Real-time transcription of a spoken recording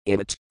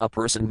It, a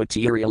person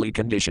materially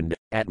conditioned,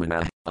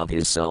 atmana, of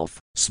his self,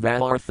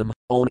 svartham,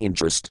 own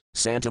interest,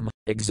 santam,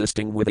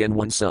 existing within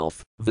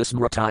oneself,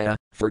 vismritaya,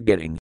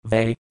 forgetting,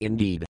 ve,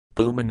 indeed,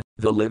 puman,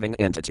 the living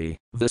entity,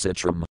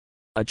 visitram.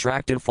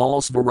 Attractive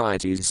false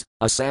varieties,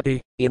 asapi,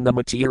 in the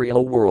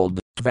material world,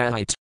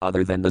 tvahit,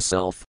 other than the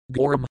self,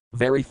 goram,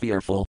 very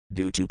fearful,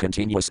 due to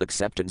continuous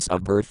acceptance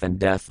of birth and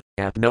death,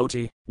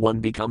 apnoti, one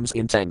becomes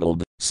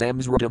entangled,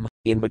 samsritam,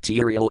 in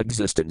material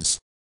existence.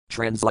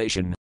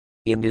 Translation.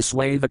 In this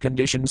way the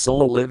conditioned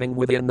soul living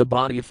within the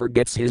body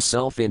forgets his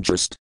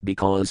self-interest,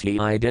 because he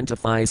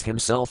identifies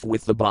himself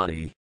with the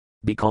body.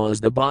 Because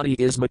the body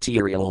is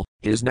material,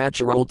 his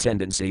natural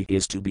tendency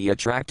is to be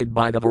attracted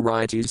by the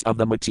varieties of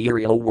the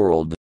material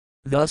world.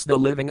 Thus the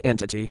living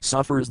entity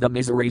suffers the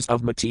miseries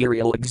of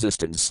material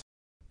existence.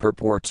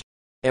 Purport.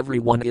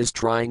 Everyone is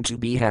trying to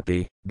be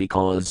happy,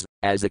 because,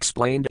 as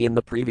explained in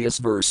the previous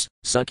verse,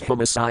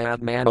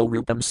 Sukhamasayatmano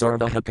Rupam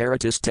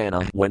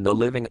Sarvahaparatistana, when the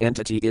living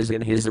entity is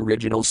in his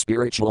original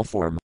spiritual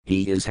form,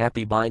 he is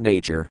happy by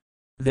nature.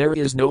 There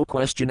is no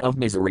question of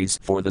miseries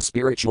for the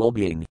spiritual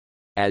being.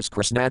 As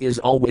Krishna is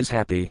always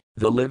happy,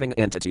 the living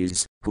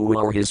entities, who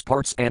are his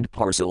parts and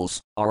parcels,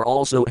 are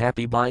also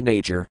happy by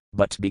nature,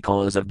 but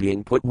because of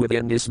being put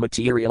within this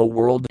material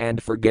world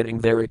and forgetting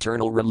their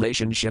eternal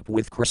relationship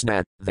with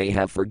Krishna, they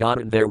have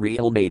forgotten their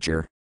real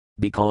nature.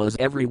 Because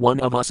every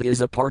one of us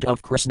is a part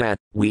of Krishna,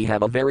 we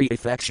have a very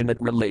affectionate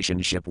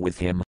relationship with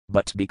him,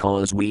 but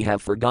because we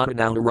have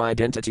forgotten our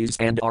identities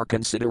and are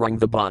considering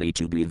the body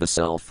to be the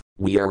self,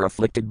 we are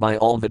afflicted by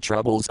all the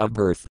troubles of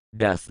birth,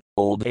 death,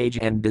 old age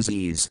and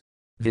disease.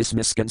 This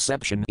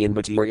misconception in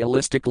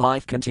materialistic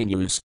life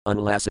continues,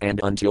 unless and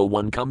until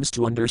one comes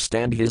to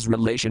understand his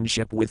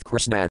relationship with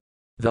Krishna.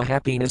 The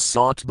happiness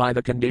sought by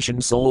the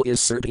conditioned soul is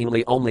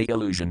certainly only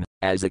illusion,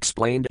 as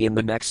explained in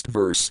the next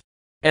verse.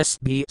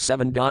 SB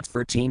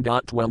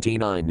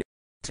 7.13.29.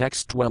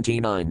 Text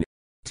 29.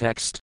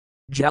 Text.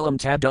 Jalam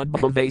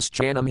tadudbhavais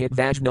chanam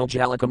hitvajnal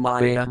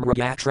jalakamayam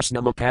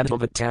ragatrasnam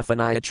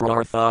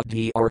apadhavatafanayatrartha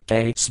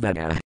drk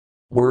svena.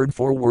 Word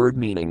for word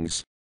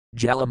meanings.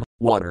 Jalam,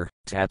 water,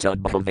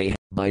 tatudbhave,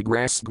 by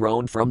grass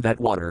grown from that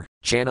water,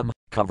 chanam,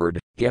 covered,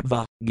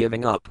 hibva,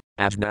 giving up,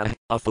 ajna,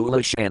 a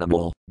foolish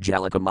animal,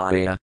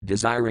 jalakamaya,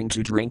 desiring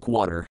to drink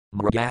water,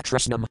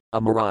 mragatrasnam, a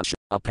mirage,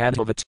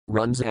 apadhavat,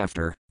 runs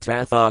after,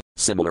 tatha,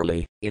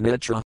 similarly,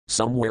 initra,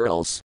 somewhere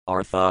else,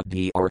 artha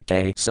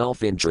drk,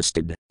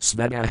 self-interested,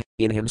 svena,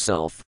 in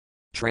himself.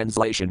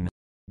 Translation.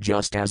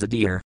 Just as a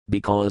deer,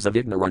 because of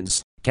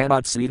ignorance,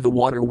 cannot see the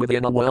water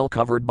within a well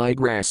covered by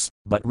grass,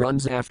 but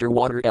runs after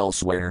water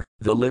elsewhere,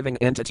 the living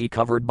entity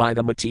covered by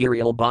the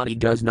material body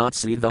does not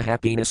see the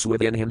happiness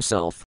within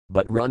himself,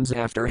 but runs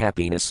after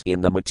happiness in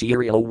the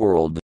material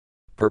world.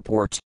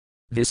 Purport.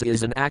 This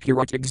is an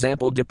accurate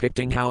example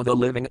depicting how the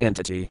living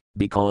entity,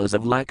 because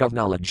of lack of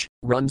knowledge,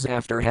 runs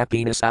after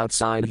happiness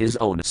outside his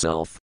own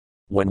self.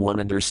 When one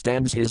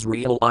understands his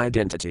real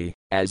identity,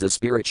 as a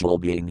spiritual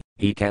being,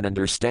 he can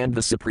understand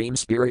the supreme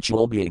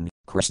spiritual being,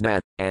 Krishna,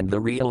 and the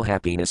real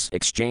happiness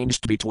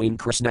exchanged between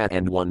Krishna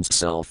and one's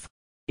self.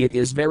 It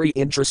is very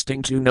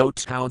interesting to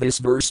note how this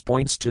verse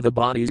points to the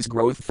body's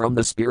growth from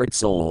the spirit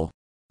soul.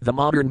 The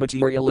modern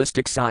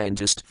materialistic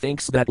scientist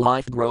thinks that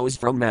life grows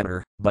from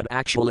matter, but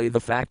actually the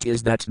fact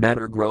is that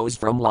matter grows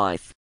from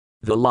life.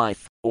 The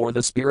life, or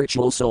the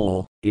spiritual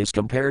soul, is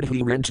compared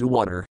herein to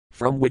water,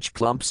 from which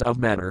clumps of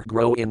matter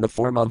grow in the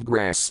form of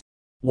grass.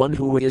 One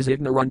who is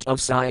ignorant of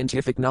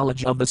scientific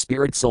knowledge of the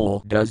spirit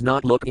soul does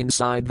not look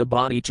inside the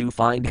body to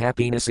find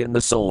happiness in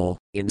the soul,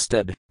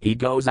 instead, he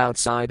goes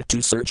outside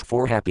to search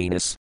for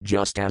happiness,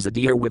 just as a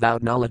deer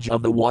without knowledge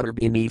of the water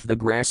beneath the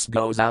grass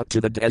goes out to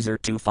the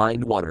desert to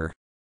find water.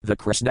 The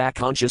Krishna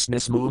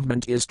consciousness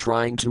movement is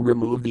trying to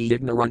remove the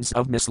ignorance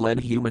of misled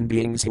human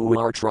beings who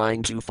are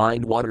trying to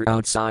find water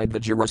outside the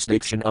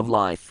jurisdiction of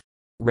life.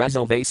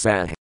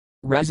 Reservation.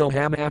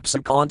 Rezoham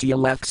apsakantia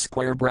left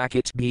square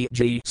bracket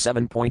BG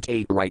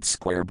 7.8 right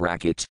square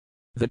bracket.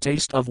 The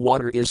taste of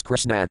water is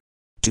Krishna.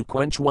 To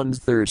quench one's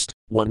thirst,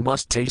 one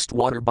must taste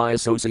water by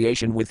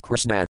association with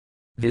Krishna.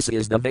 This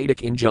is the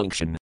Vedic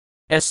injunction.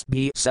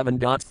 SB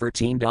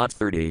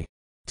 7.13.30.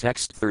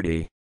 Text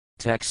 30.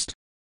 Text.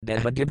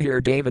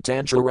 Dehadibhir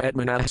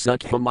devatantraratmanah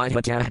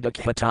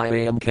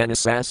sukhamahitathatayam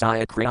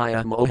kanasasaya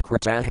kriyam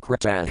ohkratah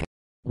kratah.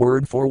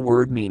 Word for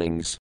word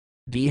meanings.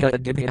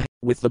 Dehadibhir,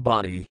 with the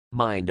body,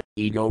 mind,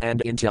 ego and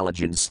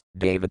intelligence,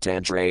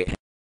 devatantra.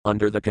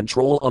 Under the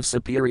control of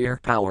superior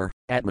power,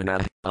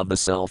 atmana, of the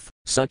self,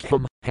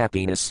 sukham,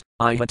 happiness,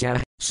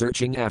 ihata,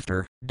 searching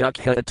after,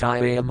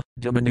 dukhatayam,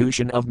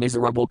 diminution of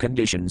miserable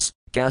conditions,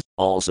 ka,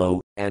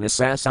 also,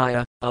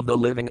 anasasaya, of the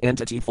living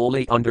entity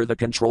fully under the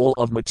control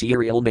of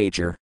material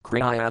nature,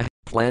 kriya,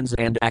 plans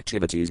and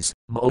activities,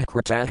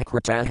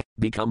 mohkratah,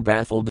 become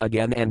baffled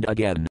again and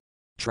again.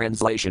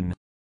 Translation.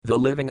 The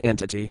living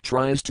entity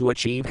tries to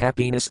achieve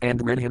happiness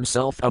and rid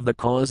himself of the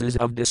causes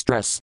of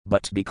distress,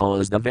 but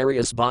because the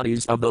various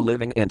bodies of the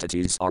living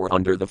entities are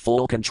under the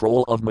full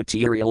control of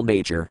material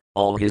nature,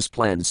 all his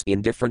plans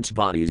in different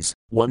bodies,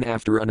 one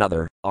after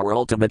another, are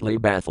ultimately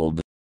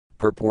baffled.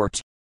 Purport.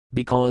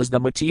 Because the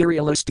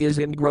materialist is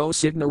in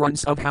gross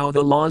ignorance of how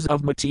the laws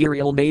of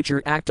material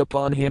nature act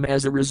upon him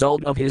as a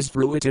result of his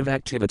fruitive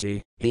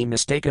activity, he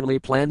mistakenly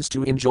plans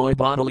to enjoy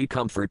bodily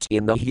comfort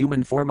in the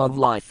human form of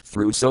life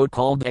through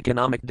so-called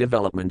economic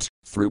development,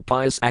 through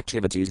pious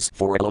activities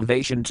for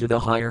elevation to the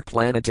higher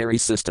planetary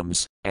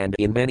systems, and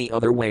in many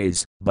other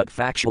ways, but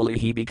factually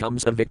he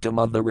becomes a victim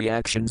of the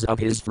reactions of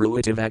his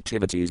fruitive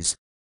activities.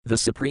 The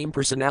Supreme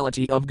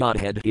Personality of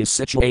Godhead is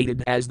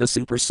situated as the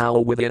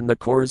supersoul within the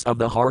cores of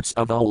the hearts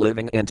of all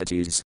living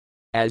entities.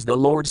 As the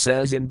Lord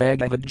says in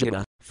Bhagavad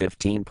Gita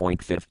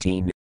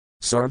 15.15,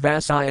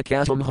 Sarvasaya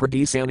katam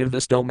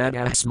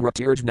hridisanivistomadah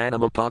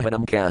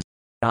smritirjnanamapahanam kas.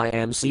 I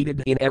am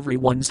seated in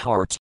everyone's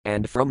heart,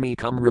 and from me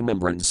come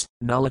remembrance,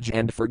 knowledge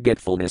and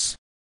forgetfulness.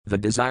 The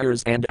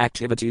desires and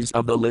activities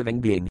of the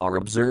living being are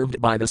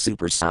observed by the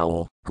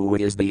Supersoul, who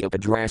is the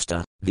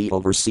Upadrashta, the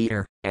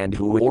overseer, and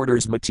who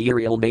orders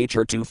material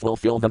nature to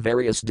fulfill the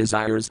various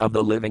desires of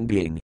the living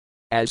being.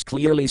 As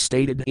clearly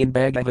stated in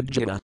Bhagavad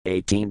Gita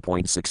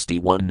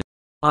 18.61.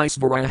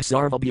 Isvarah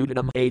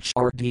sarvabhutanam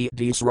hrd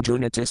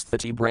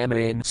disrajunatisthati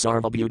brahmain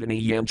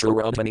sarvabhutani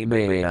yamcharavani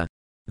maya.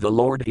 The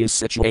Lord is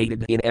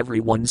situated in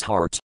everyone's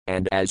heart,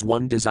 and as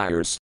one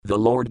desires, the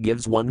Lord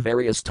gives one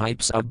various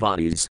types of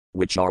bodies,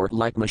 which are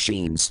like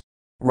machines.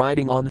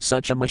 Riding on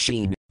such a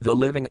machine, the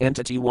living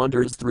entity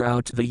wanders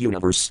throughout the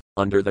universe,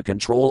 under the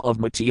control of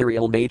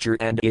material nature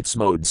and its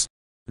modes.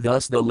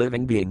 Thus the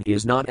living being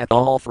is not at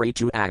all free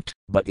to act,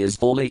 but is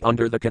fully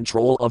under the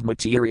control of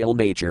material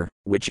nature,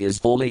 which is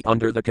fully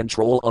under the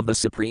control of the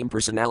Supreme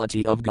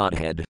Personality of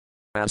Godhead.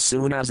 As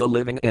soon as a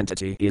living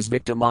entity is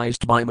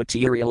victimized by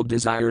material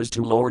desires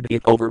to lord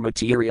it over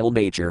material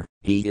nature,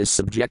 he is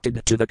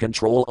subjected to the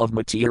control of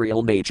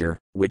material nature,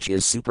 which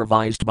is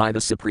supervised by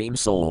the Supreme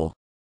Soul.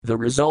 The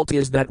result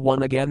is that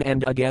one again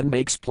and again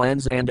makes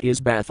plans and is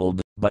baffled,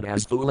 but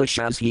as foolish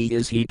as he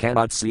is, he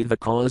cannot see the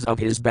cause of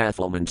his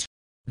bafflement.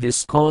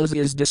 This cause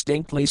is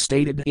distinctly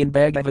stated in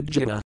Bhagavad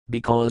Gita,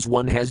 because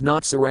one has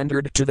not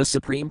surrendered to the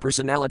Supreme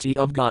Personality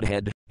of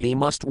Godhead, he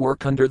must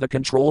work under the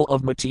control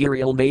of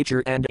material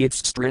nature and its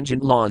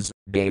stringent laws.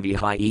 Devi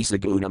hi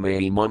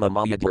isaguname mama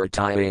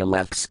mayadvartaya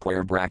left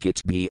square bracket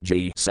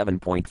BG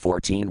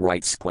 7.14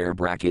 right square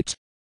bracket.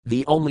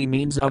 The only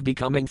means of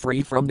becoming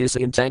free from this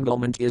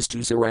entanglement is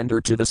to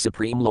surrender to the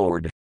Supreme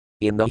Lord.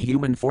 In the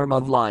human form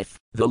of life,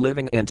 the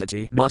living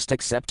entity must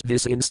accept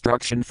this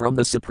instruction from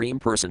the Supreme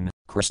Person,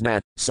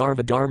 Krishna,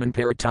 Sarvadharman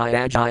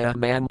Paritayajaya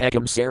Mam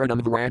Ekam Saranam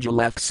Vraja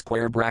left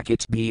square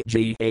bracket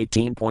BG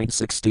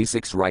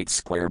 18.66 right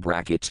square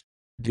bracket.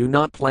 Do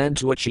not plan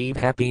to achieve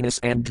happiness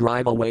and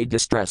drive away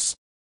distress.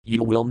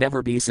 You will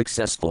never be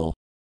successful.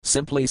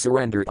 Simply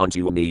surrender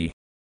unto me.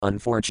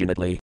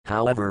 Unfortunately,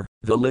 however,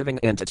 the living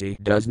entity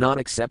does not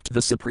accept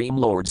the Supreme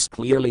Lord's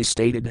clearly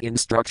stated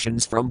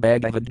instructions from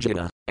Bhagavad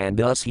Gita, and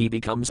thus he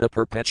becomes a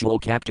perpetual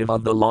captive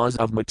of the laws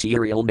of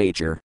material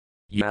nature.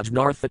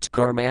 Yajnarthat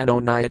karmano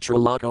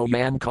niyatralako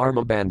yam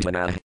karma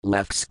bandhana,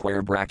 left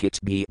square bracket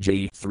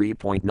BG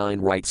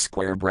 3.9 right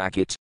square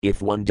bracket.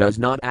 If one does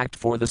not act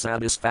for the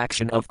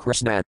satisfaction of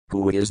Krishna,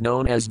 who is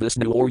known as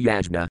Vishnu or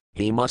Yajna,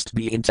 he must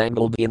be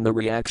entangled in the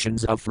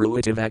reactions of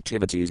fruitive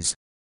activities.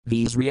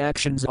 These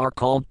reactions are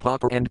called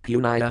papa and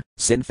punya,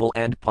 sinful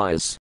and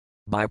pious.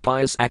 By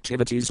pious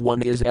activities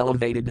one is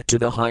elevated to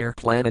the higher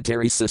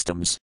planetary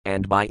systems,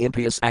 and by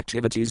impious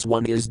activities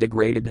one is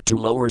degraded to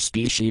lower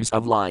species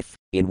of life,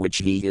 in which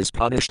he is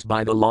punished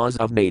by the laws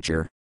of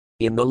nature.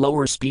 In the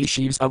lower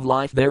species of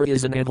life there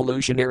is an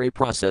evolutionary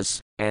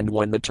process, and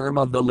when the term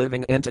of the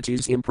living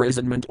entity's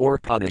imprisonment or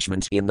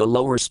punishment in the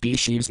lower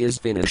species is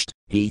finished,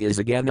 he is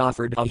again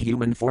offered a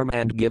human form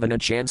and given a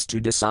chance to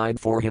decide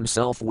for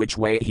himself which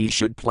way he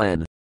should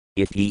plan.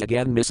 If he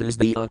again misses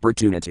the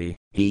opportunity,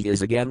 he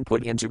is again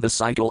put into the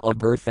cycle of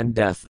birth and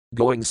death,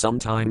 going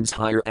sometimes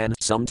higher and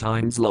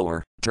sometimes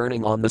lower,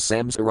 turning on the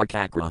samsara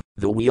chakra,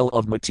 the wheel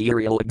of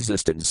material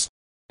existence.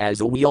 As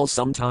a wheel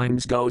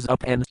sometimes goes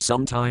up and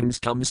sometimes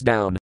comes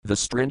down, the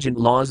stringent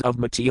laws of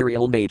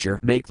material nature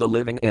make the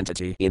living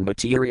entity in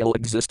material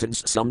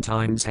existence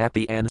sometimes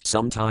happy and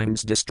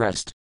sometimes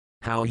distressed.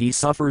 How he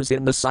suffers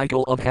in the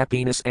cycle of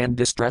happiness and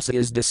distress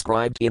is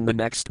described in the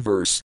next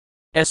verse.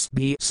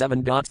 SB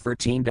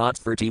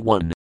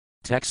 7.13.31.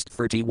 Text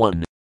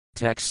 31.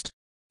 Text.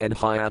 And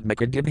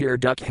hyadmakadibhir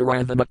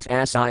dukhirathamukt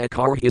asaya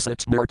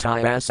karhisat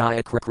murtai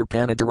asaya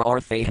krikrapanadar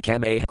artheh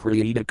kame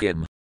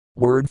kriyidakim.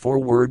 Word for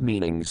word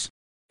meanings.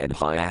 And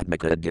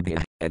hyadmaka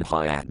dibhya, and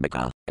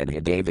hyadmaka, and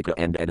hidavika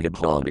and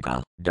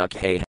hibhamika,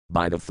 dukhe,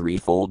 by the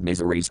threefold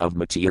miseries of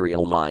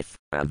material life,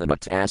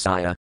 athamukt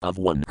asaya, of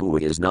one who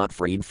is not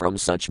freed from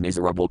such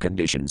miserable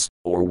conditions,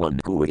 or one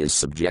who is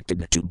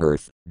subjected to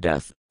birth,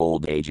 death,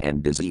 old age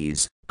and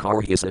disease,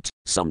 karhisat,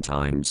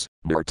 sometimes,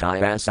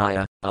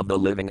 murtayasaya, of the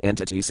living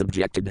entity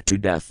subjected to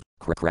death,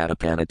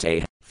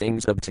 krikratapanate,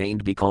 things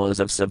obtained because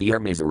of severe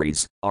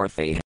miseries,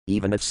 arthe,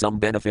 even if some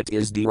benefit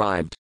is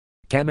derived.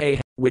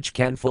 Kame, which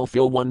can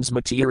fulfill one's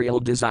material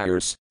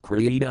desires,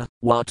 kriyita,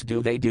 what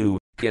do they do,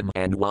 kim,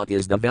 and what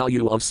is the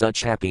value of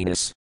such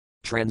happiness?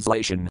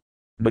 Translation.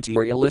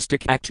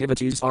 Materialistic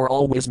activities are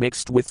always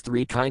mixed with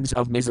three kinds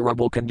of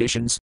miserable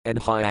conditions,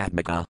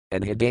 anhyatmika,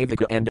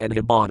 anhidavika and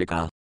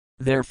anhibodhika.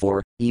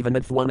 Therefore, even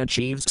if one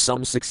achieves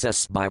some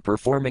success by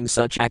performing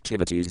such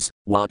activities,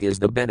 what is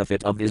the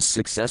benefit of this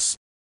success?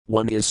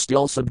 One is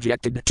still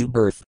subjected to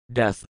birth,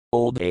 death,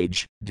 old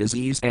age,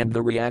 disease and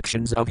the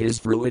reactions of his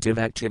fruitive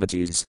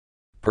activities.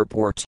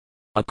 Purport.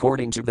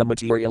 According to the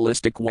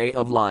materialistic way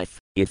of life,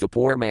 if a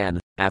poor man,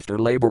 after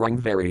laboring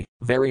very,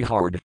 very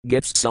hard,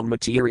 gets some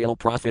material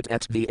profit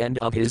at the end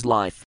of his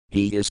life,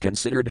 he is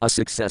considered a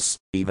success,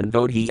 even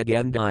though he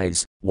again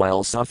dies,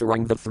 while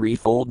suffering the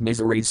threefold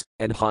miseries,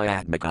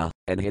 anhyatmika,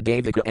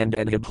 anhidavika and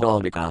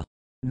anhibodhika.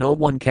 No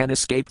one can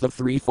escape the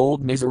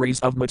threefold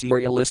miseries of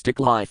materialistic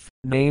life,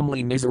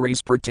 namely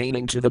miseries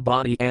pertaining to the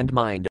body and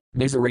mind,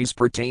 miseries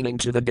pertaining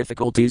to the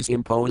difficulties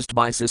imposed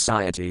by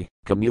society,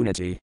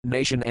 community,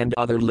 nation and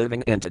other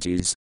living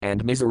entities,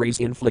 and miseries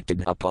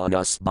inflicted upon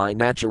us by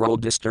natural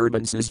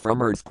disturbances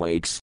from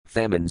earthquakes,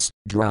 famines,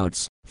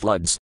 droughts,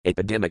 floods,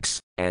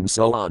 epidemics, and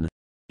so on.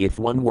 If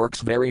one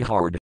works very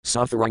hard,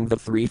 suffering the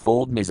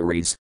threefold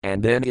miseries,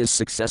 and then is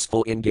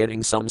successful in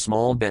getting some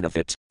small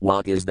benefit,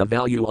 what is the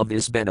value of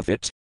this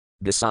benefit?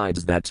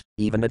 Besides that,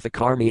 even if a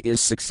karmi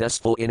is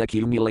successful in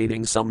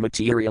accumulating some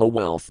material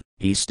wealth,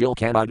 he still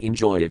cannot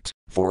enjoy it,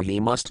 for he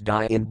must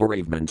die in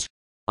bereavement.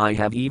 I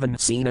have even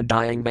seen a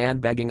dying man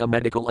begging a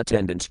medical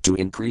attendant to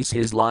increase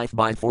his life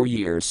by 4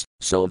 years,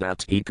 so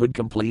that he could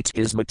complete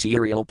his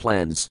material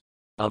plans.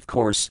 Of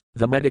course,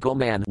 the medical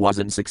man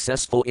wasn't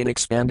successful in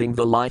expanding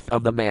the life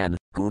of the man,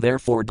 who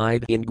therefore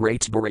died in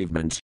great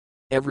bereavement.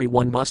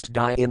 Everyone must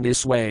die in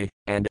this way,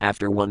 and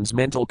after one's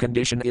mental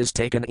condition is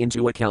taken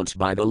into account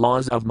by the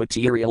laws of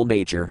material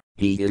nature,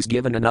 he is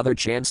given another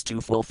chance to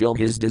fulfill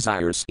his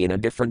desires in a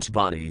different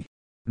body.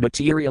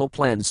 Material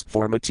plans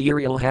for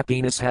material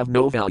happiness have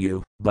no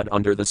value, but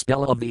under the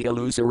spell of the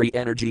illusory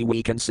energy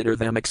we consider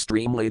them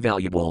extremely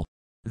valuable.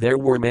 There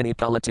were many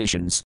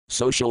politicians,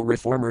 social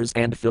reformers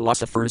and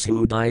philosophers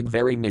who died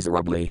very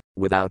miserably,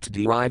 without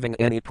deriving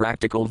any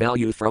practical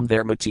value from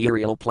their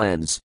material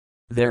plans.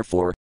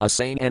 Therefore, a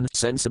sane and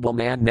sensible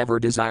man never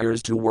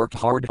desires to work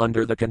hard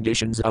under the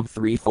conditions of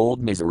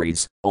threefold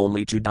miseries,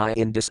 only to die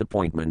in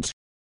disappointment.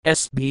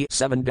 SB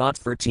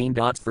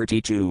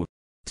 7.13.32.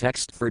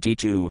 Text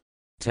 32.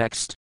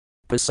 Text.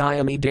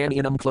 Pasayami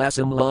danianam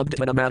klasam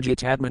lubdhanam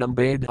agitadmanam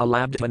bade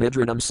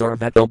alabdhanidranam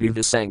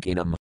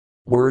sarvatobhuvisankinam.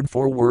 Word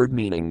for word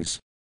meanings.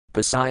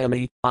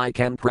 Pasayami, I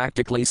can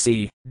practically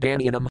see,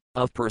 danianam,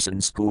 of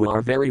persons who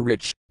are very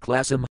rich,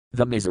 klasam,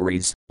 the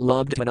miseries,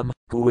 lubdhanam,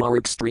 who are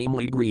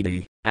extremely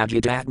greedy,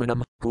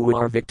 agitatmanam, who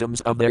are victims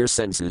of their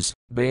senses,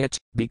 bayat,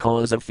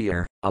 because of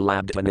fear,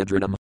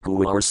 alabdhanidranam,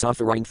 who are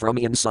suffering from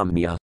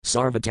insomnia,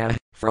 sarvata,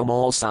 from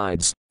all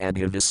sides, and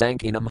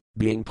hivisankinam,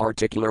 being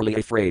particularly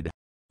afraid.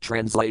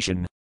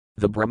 Translation.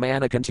 The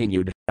Brahmana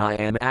continued, I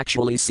am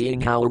actually seeing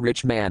how a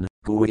rich man,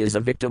 who is a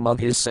victim of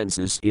his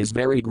senses, is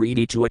very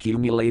greedy to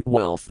accumulate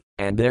wealth,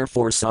 and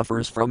therefore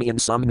suffers from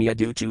insomnia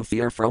due to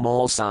fear from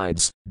all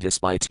sides,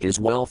 despite his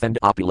wealth and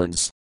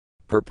opulence.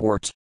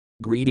 Purport.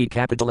 Greedy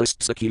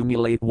capitalists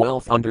accumulate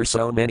wealth under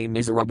so many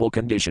miserable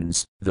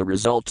conditions, the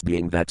result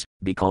being that,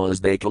 because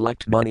they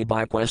collect money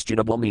by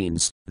questionable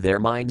means, their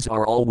minds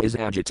are always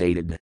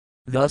agitated.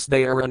 Thus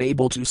they are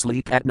unable to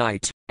sleep at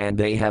night, and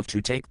they have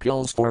to take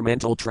pills for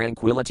mental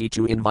tranquility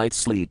to invite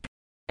sleep.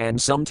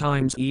 And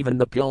sometimes even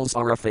the pills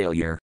are a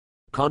failure.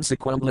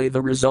 Consequently,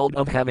 the result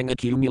of having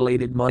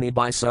accumulated money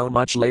by so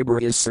much labor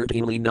is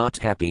certainly not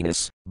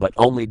happiness, but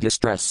only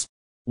distress.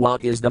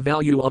 What is the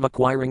value of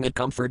acquiring a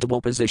comfortable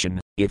position,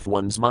 if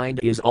one's mind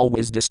is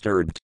always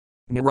disturbed?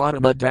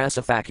 Nirodama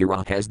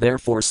Dasafakura has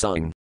therefore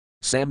sung.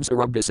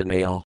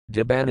 Samsarabisanale,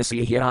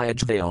 Dibanasi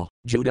Hyajvale,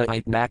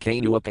 Judahite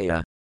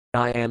Nakanuapaya.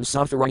 I am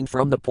suffering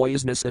from the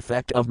poisonous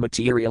effect of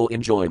material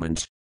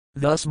enjoyment.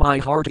 Thus my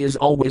heart is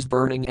always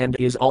burning and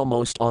is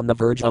almost on the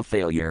verge of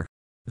failure.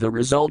 The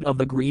result of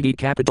the greedy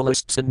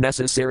capitalist's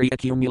unnecessary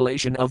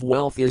accumulation of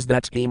wealth is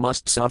that he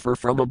must suffer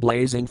from a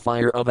blazing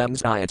fire of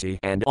anxiety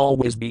and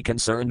always be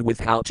concerned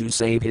with how to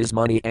save his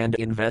money and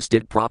invest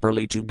it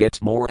properly to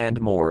get more and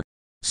more.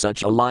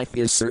 Such a life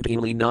is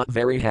certainly not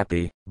very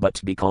happy, but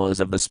because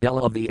of the spell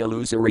of the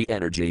illusory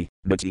energy,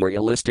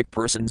 materialistic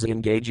persons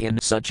engage in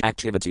such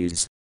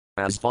activities.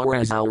 As far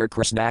as our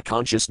Krishna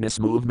consciousness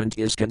movement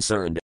is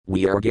concerned,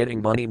 we are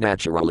getting money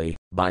naturally,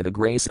 by the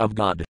grace of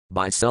God,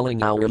 by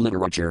selling our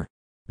literature.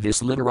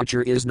 This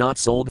literature is not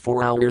sold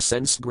for our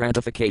sense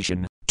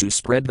gratification. To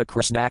spread the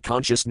Krishna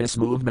consciousness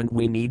movement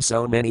we need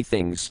so many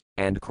things,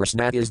 and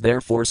Krishna is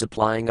therefore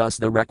supplying us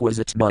the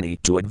requisite money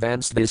to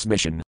advance this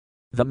mission.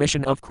 The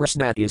mission of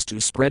Krishna is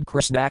to spread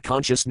Krishna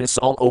consciousness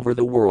all over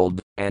the world,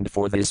 and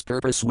for this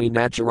purpose we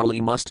naturally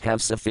must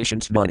have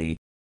sufficient money.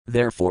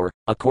 Therefore,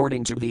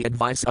 according to the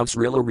advice of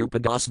Srila Rupa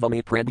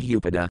Goswami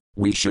Prabhupada,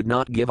 we should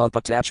not give up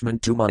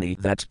attachment to money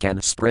that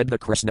can spread the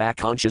Krishna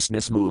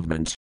consciousness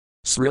movement.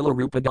 Srila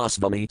Rupa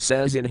Goswami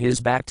says in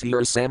his Bhakti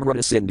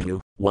Samrata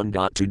Sindhu,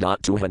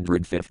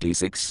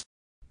 1.2.256.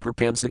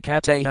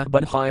 Prapansakataya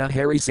Budhaya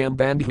Hari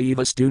Sambandhi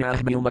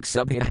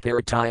Vastunahmumaksubhya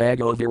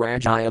Paratayago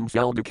Virajayam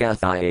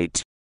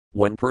Feldukathiate.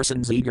 When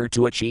persons eager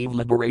to achieve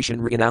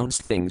liberation renounce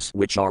things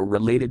which are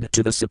related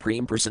to the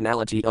Supreme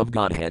Personality of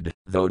Godhead,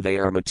 though they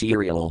are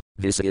material,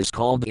 this is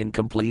called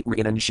incomplete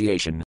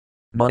renunciation.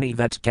 Money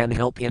that can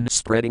help in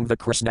spreading the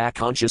Krishna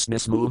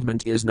consciousness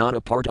movement is not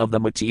a part of the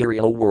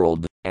material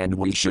world, and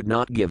we should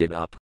not give it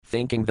up,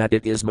 thinking that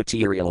it is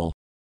material.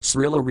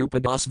 Srila Rupa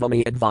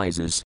Goswami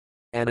advises.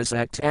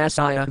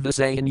 Anasaktasaya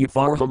visayan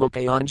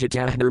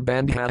ufarhamapayanjatah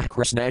nirbandha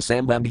Krishna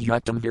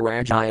sambandhyaktam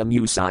virajayam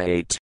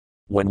usayate.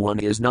 When one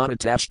is not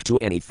attached to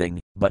anything,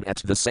 but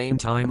at the same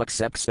time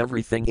accepts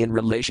everything in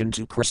relation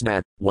to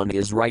Krishna, one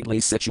is rightly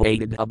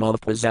situated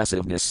above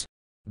possessiveness.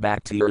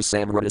 Bhakti or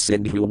Samrata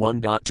Sindhu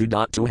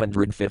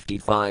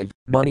 1.2.255.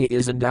 Money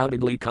is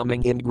undoubtedly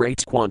coming in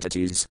great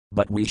quantities,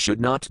 but we should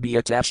not be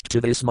attached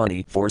to this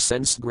money for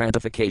sense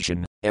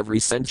gratification. Every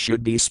cent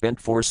should be spent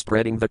for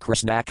spreading the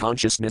Krishna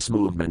consciousness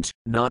movement,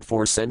 not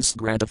for sense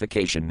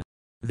gratification.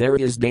 There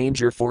is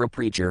danger for a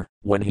preacher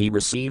when he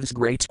receives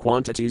great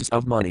quantities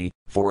of money,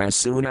 for as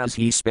soon as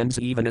he spends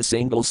even a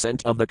single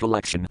cent of the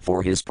collection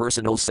for his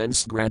personal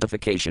sense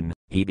gratification,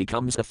 he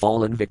becomes a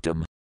fallen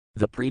victim.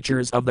 The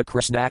preachers of the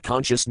Krishna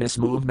consciousness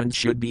movement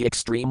should be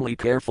extremely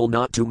careful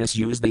not to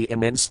misuse the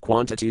immense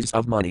quantities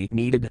of money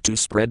needed to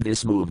spread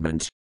this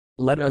movement.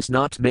 Let us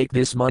not make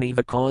this money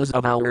the cause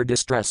of our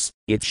distress,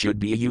 it should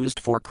be used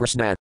for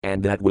Krishna,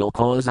 and that will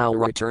cause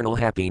our eternal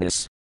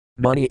happiness.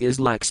 Money is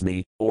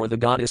Lakshmi, or the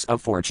goddess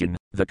of fortune,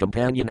 the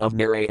companion of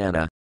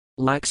Narayana.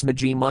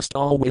 Lakshmiji must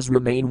always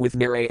remain with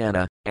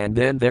Narayana, and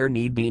then there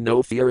need be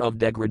no fear of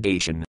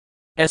degradation.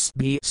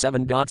 SB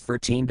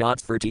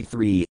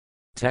 7.13.33.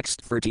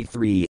 Text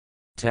 33.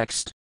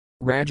 Text.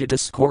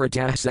 Rajatas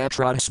koratah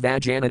satratas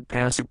vajanat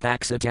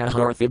pasupaksatah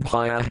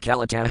arthibhayah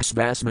kalatah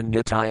svasman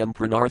nitayam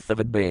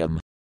pranarthavadbayam.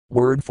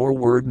 Word for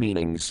word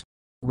meanings.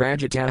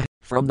 Rajatah,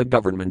 from the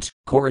government,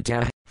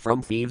 koratah,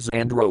 from thieves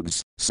and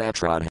rogues,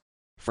 satrad,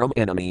 from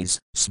enemies,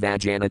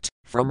 svajanat,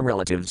 from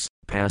relatives,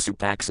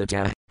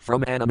 pasupaksatah,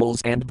 from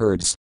animals and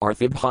birds,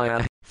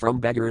 arthibhayah, from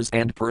beggars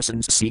and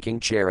persons seeking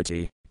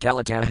charity,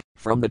 kalatah,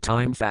 from the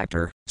time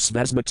factor,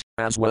 svasmat,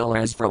 as well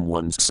as from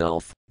one's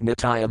self,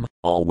 nitayam,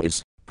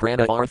 always,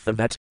 prana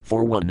arthavat,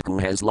 for one who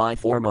has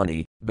life or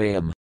money,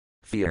 bayam,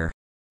 fear.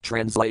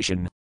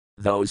 Translation.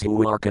 Those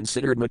who are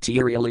considered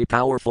materially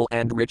powerful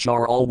and rich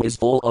are always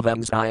full of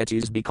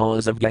anxieties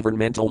because of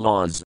governmental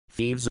laws,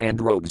 thieves and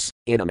rogues,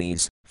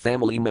 enemies,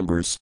 family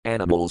members,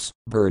 animals,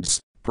 birds,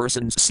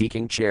 persons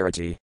seeking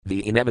charity,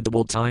 the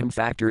inevitable time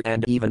factor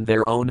and even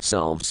their own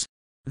selves.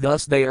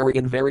 Thus they are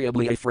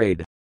invariably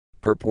afraid.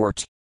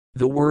 Purport.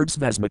 The word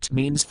svasmat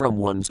means from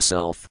one's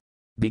self.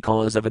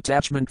 Because of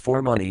attachment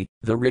for money,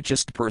 the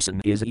richest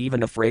person is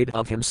even afraid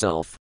of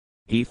himself.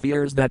 He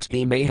fears that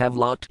he may have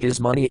locked his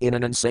money in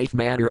an unsafe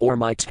manner or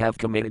might have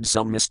committed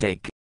some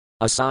mistake.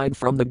 Aside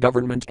from the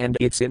government and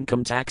its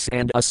income tax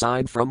and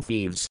aside from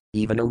thieves,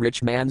 even a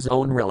rich man's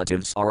own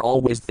relatives are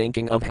always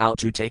thinking of how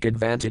to take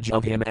advantage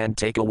of him and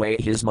take away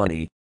his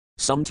money.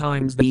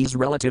 Sometimes these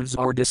relatives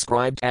are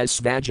described as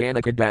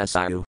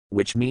svajanakadasayu,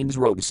 which means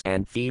rogues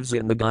and thieves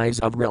in the guise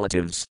of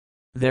relatives.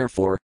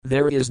 Therefore,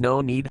 there is no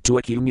need to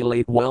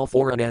accumulate wealth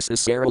or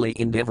unnecessarily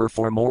endeavor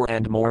for more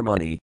and more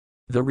money.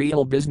 The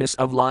real business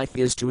of life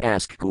is to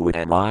ask who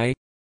am I?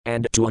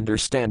 And to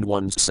understand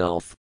one's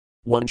self.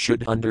 One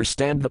should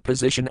understand the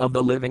position of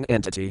the living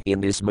entity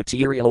in this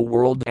material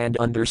world and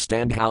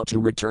understand how to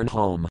return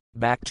home,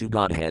 back to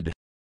Godhead.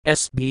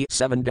 SB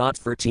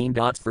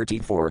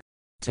 7.13.34.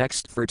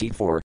 Text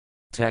 34.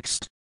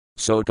 Text.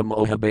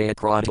 Sokamohabaya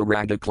krata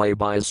raga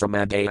klabaya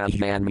samadaya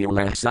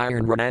yanmula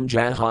siren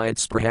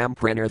rananjahayats praham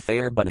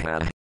pranarthair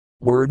bunha.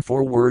 Word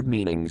for word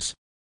meanings.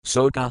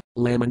 Soka,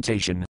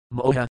 lamentation,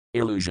 moha,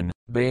 illusion,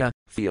 baya,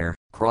 fear,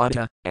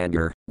 krata,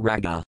 anger,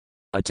 raga,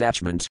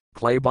 attachment,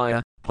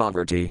 klabaya,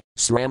 poverty,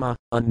 srama,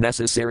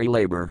 unnecessary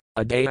labor,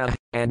 adaya,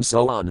 and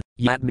so on,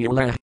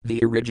 yatmula,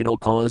 the original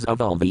cause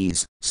of all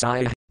these,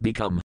 saya,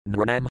 become,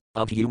 nranam,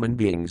 of human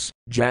beings,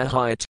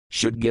 jahayat,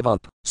 should give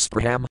up,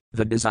 spraham,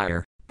 the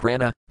desire,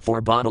 prana,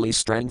 for bodily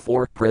strength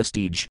or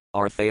prestige,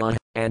 arthaya,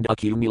 and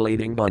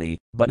accumulating money,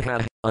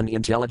 bunha,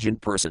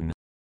 unintelligent person.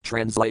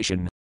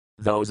 Translation.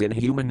 Those in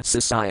human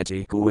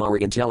society who are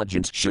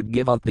intelligent should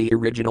give up the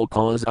original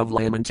cause of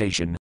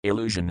lamentation,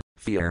 illusion,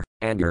 fear,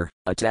 anger,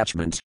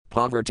 attachment,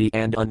 poverty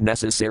and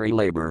unnecessary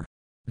labor.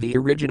 The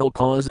original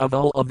cause of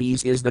all of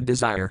these is the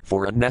desire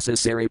for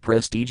unnecessary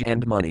prestige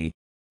and money.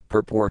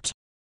 Purport.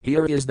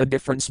 Here is the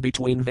difference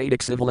between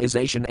Vedic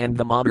civilization and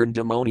the modern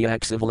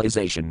demoniac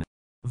civilization.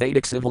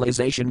 Vedic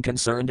civilization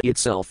concerned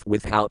itself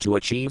with how to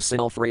achieve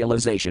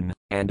self-realization,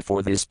 and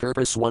for this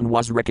purpose one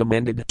was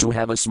recommended to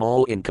have a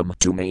small income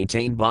to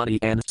maintain body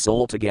and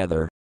soul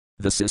together.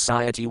 The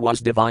society was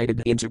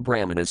divided into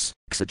Brahmanas,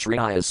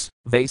 Kshatriyas,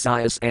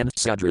 Vaisyas and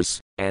Sudras,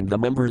 and the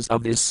members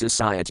of this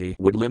society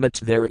would limit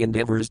their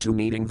endeavors to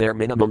meeting their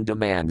minimum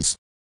demands.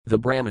 The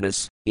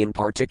Brahmanas, in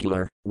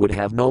particular, would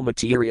have no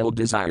material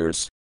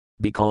desires.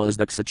 Because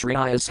the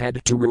Kshatriyas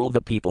had to rule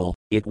the people,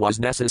 it was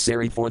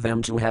necessary for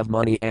them to have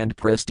money and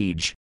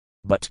prestige.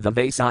 But the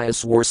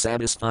Vaisyas were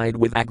satisfied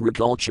with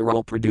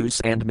agricultural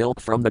produce and milk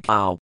from the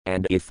cow,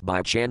 and if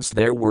by chance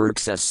there were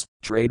excess,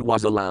 trade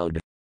was allowed.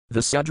 The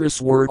Sudras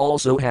were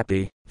also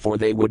happy, for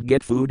they would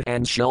get food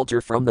and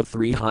shelter from the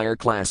three higher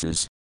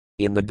classes.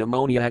 In the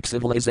demoniac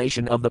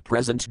civilization of the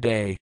present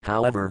day,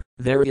 however,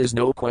 there is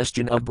no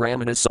question of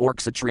Brahmanas or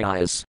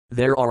Kshatriyas,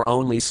 there are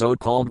only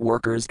so-called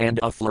workers and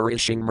a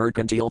flourishing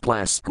mercantile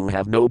class who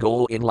have no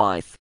goal in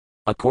life.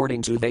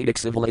 According to Vedic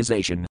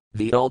civilization,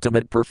 the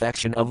ultimate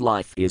perfection of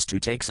life is to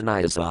take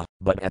sannyasa,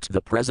 but at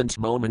the present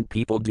moment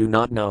people do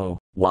not know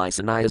why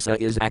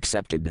sannyasa is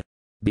accepted.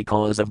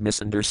 Because of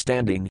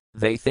misunderstanding,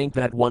 they think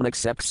that one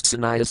accepts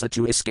sannyasa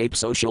to escape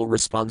social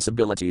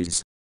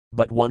responsibilities.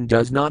 But one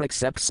does not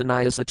accept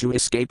sannyasa to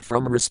escape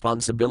from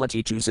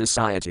responsibility to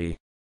society.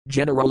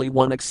 Generally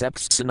one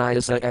accepts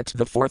sannyasa at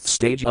the fourth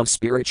stage of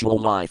spiritual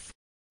life.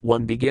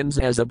 One begins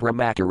as a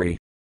brahmachari,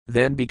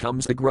 then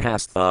becomes a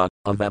grahastha,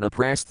 a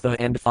vanaprastha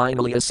and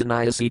finally a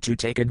sannyasi to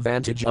take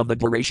advantage of the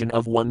duration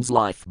of one's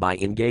life by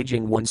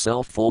engaging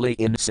oneself fully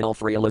in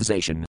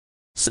self-realization.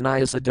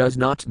 Sannyasa does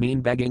not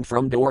mean begging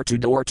from door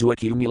to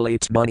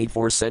accumulate money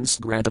for sense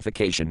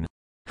gratification.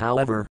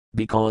 However,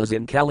 because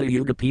in Kali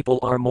Yuga people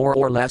are more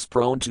or less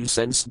prone to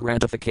sense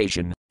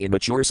gratification,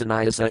 immature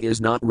sannyasa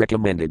is not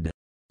recommended.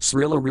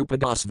 Srila Rupa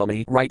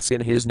Goswami writes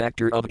in his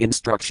Nectar of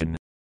Instruction,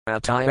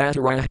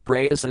 Atayatara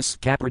prayasas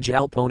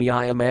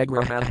kaprajalponiayam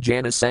agrahah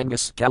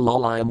janasangas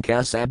kalalayam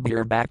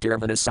kasabhir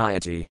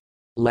bhaktirvanasayati.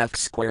 Left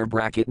square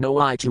bracket no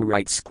I to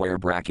right square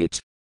bracket.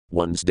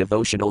 One's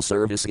devotional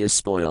service is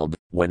spoiled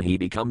when he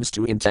becomes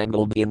too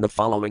entangled in the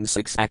following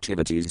 6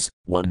 activities.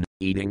 1.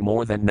 Eating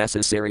more than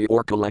necessary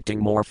or collecting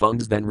more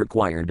funds than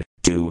required.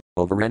 2.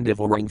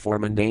 Over-endeavoring for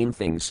mundane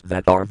things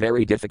that are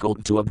very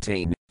difficult to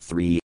obtain.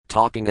 3.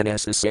 Talking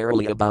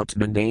unnecessarily about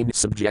mundane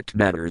subject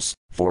matters.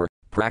 4.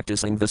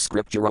 Practicing the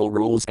scriptural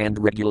rules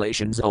and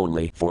regulations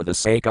only for the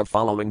sake of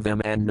following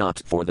them and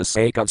not for the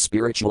sake of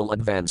spiritual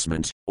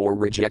advancement, or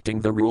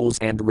rejecting the rules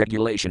and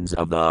regulations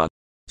of the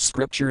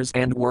scriptures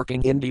and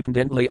working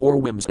independently or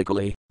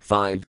whimsically.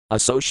 5.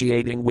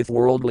 Associating with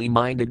worldly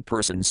minded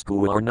persons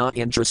who are not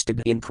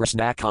interested in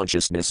Krishna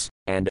consciousness.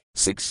 And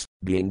 6.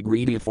 Being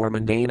greedy for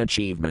mundane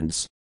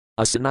achievements.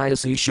 A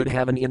sannyasi should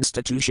have an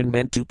institution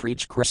meant to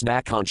preach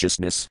Krishna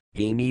consciousness.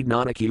 He need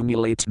not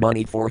accumulate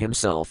money for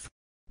himself.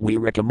 We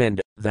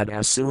recommend that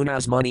as soon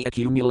as money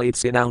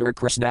accumulates in our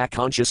Krishna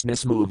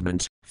consciousness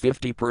movement,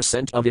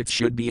 50% of it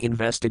should be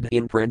invested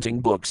in printing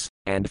books,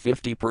 and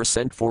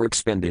 50% for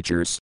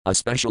expenditures,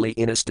 especially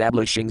in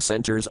establishing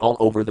centers all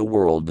over the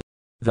world.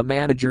 The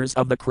managers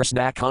of the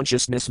Krishna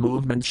consciousness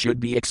movement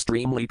should be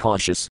extremely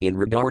cautious in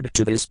regard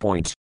to this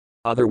point.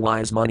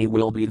 Otherwise money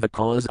will be the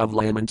cause of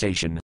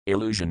lamentation,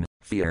 illusion,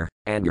 fear,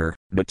 anger,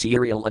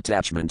 material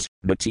attachment,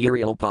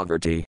 material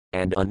poverty,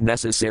 and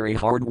unnecessary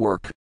hard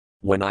work.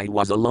 When I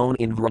was alone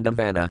in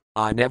Vrindavana,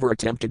 I never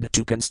attempted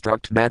to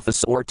construct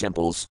mathas or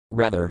temples,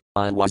 rather,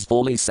 I was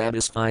fully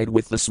satisfied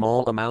with the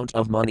small amount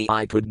of money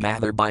I could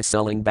gather by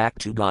selling back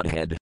to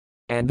Godhead.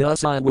 And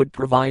thus I would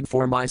provide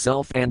for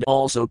myself and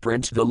also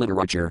print the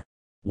literature.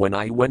 When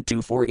I went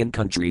to foreign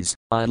countries,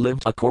 I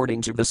lived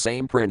according to the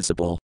same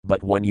principle,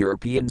 but when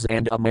Europeans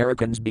and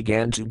Americans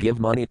began to give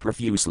money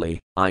profusely,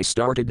 I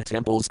started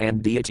temples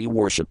and deity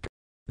worship.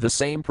 The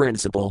same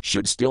principle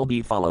should still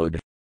be followed.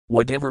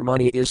 Whatever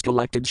money is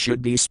collected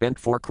should be spent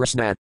for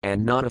Krishna,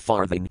 and not a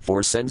farthing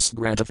for sense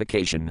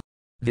gratification.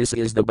 This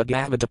is the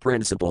Bhagavata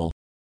principle.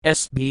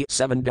 SB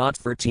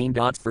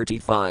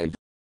 7.13.35.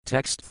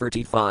 Text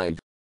 35.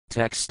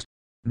 Text.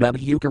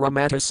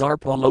 Mabhukaramata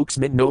sarpa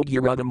loksmin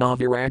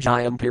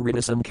nogurudamavirajayam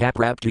piridasam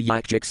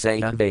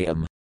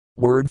kapraptayakjiksayavayam.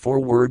 Word for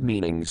word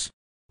meanings.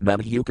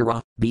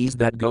 Mabhukara, bees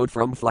that go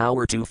from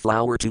flower to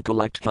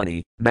collect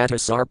honey.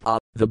 Matasarpa,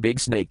 the big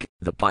snake,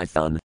 the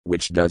python,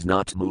 which does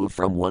not move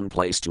from one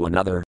place to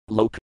another.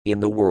 Lok, in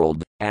the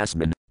world.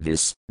 Asmin,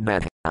 this.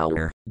 Mat,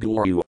 our.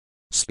 Guru,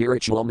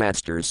 spiritual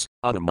masters.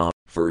 Adama,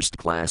 first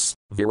class.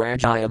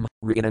 Virajayam,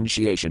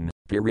 renunciation.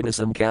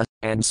 Piridasamka,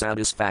 and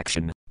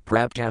satisfaction.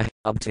 Prapta,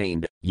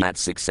 obtained.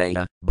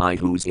 Yatsiksaya, by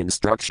whose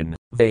instruction.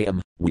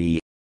 Vayam, we.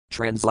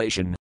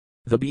 Translation.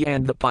 The bee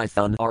and the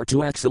python are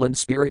 2 excellent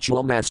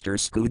spiritual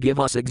masters who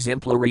give us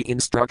exemplary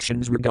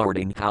instructions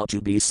regarding how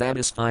to be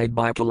satisfied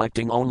by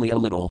collecting only a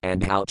little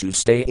and how to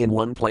stay in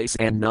one place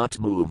and not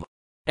move.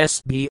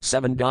 SB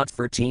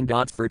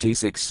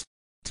 7.13.36.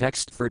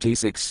 Text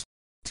 36.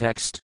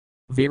 Text.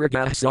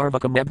 Viragah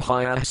sarvakam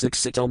ebhyah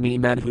siksito me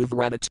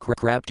madhuvradat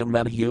krakraptam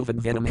madhuvan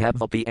vinam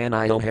habvapi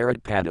anayo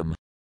harat padam.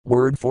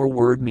 Word for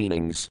word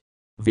meanings.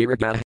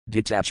 Viragah,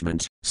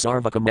 detachment,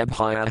 sarvakam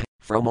ebhyah,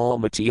 from all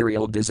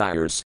material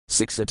desires.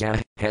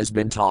 Siksita, has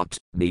been taught,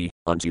 me,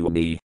 unto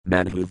me,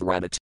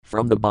 madhuvradat,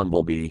 from the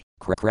bumblebee.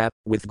 Krakrap,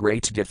 with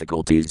great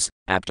difficulties.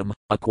 Aptam,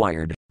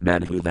 acquired.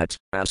 Madhuvat,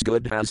 as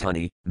good as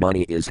honey.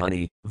 Money is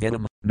honey.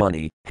 Vinam,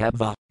 money.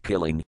 Habva,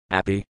 killing.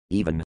 Api,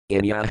 even.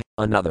 Inya,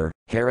 another.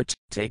 Harat,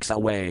 takes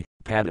away.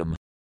 Padam,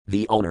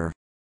 the owner.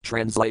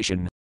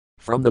 Translation.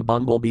 From the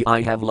bumblebee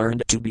I have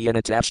learned to be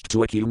unattached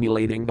to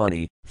accumulating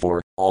money,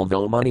 for,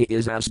 although money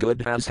is as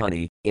good as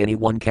honey,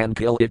 anyone can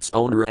kill its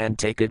owner and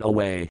take it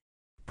away.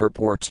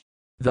 Purport.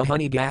 The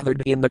honey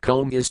gathered in the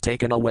comb is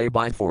taken away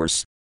by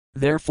force.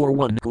 Therefore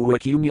one who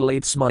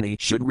accumulates money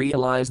should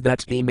realize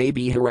that he may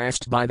be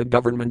harassed by the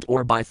government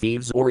or by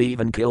thieves or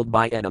even killed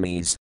by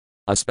enemies.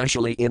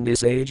 Especially in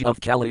this age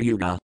of Kali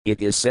Yuga,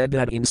 it is said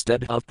that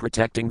instead of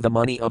protecting the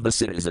money of the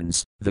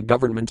citizens, the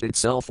government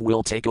itself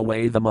will take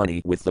away the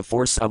money with the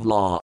force of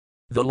law.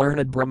 The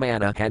learned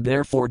Brahmana had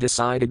therefore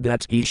decided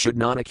that he should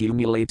not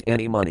accumulate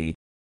any money.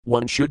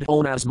 One should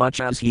own as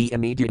much as he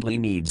immediately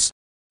needs.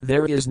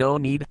 There is no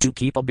need to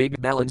keep a big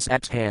balance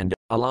at hand,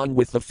 along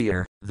with the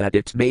fear that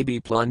it may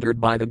be plundered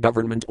by the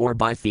government or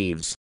by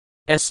thieves.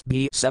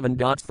 SB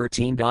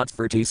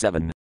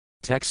 7.13.37.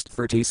 Text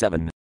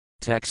 37.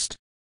 Text.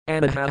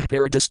 Anahah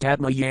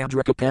paradistatma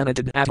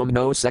yadrakapanatad atom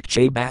no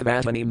sekche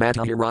bhavatani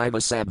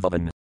matahiriva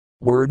sabhavan.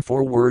 Word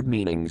for word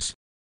meanings.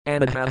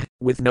 Anahah,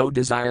 with no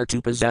desire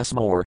to possess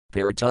more,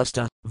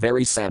 paratusta,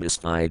 very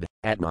satisfied,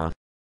 atma,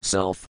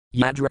 self,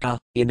 yadraka,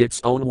 in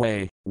its own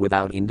way,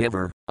 without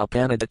endeavor,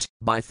 apanatat,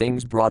 by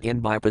things brought in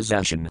by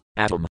possession,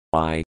 atom,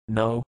 by,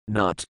 no,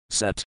 not,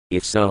 set,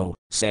 if so,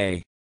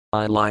 say.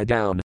 I lie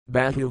down,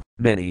 bahu,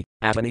 many,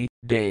 atani,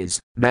 days,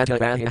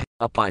 matavahya,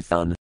 a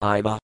python,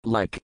 iva,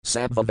 like,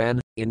 sabhavan,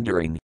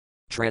 enduring.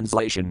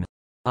 Translation.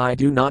 I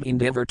do not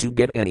endeavor to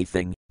get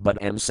anything,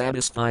 but am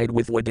satisfied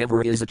with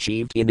whatever is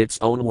achieved in its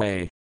own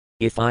way.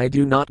 If I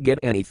do not get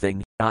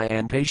anything, I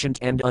am patient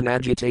and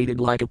unagitated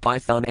like a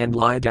python and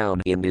lie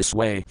down in this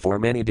way for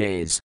many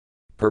days.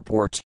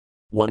 Purport.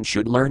 One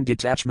should learn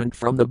detachment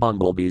from the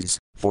bumblebees,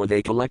 for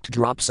they collect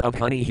drops of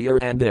honey here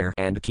and there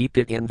and keep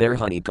it in their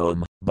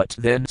honeycomb, but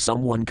then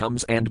someone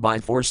comes and by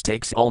force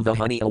takes all the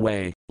honey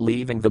away,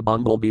 leaving the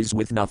bumblebees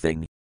with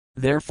nothing.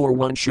 Therefore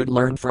one should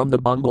learn from the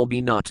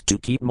bumblebee not to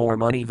keep more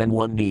money than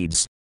one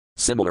needs.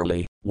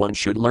 Similarly, one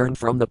should learn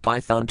from the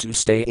python to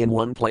stay in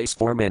one place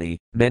for many,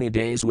 many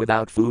days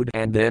without food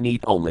and then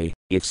eat only,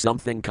 if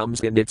something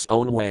comes in its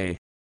own way.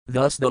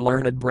 Thus the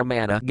learned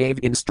Brahmana gave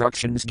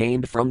instructions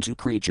gained from two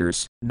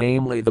creatures,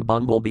 namely the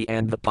bumblebee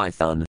and the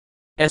python.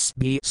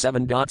 SB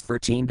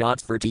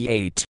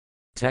 7.13.38.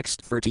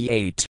 Text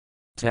 38.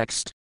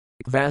 Text.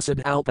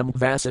 Vasad alpam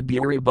vasad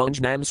buri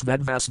bunjnam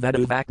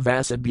svedvasveduvak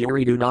vasad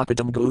buri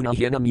dunakatam guna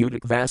hinam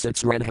udik vasad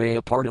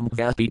sredhaya partam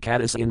vapi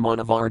katas in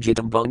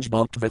monavarjitam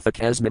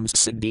bunjbhaktvithakasmims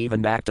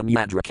siddhivan actam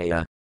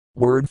yadrakaya.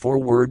 Word for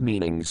word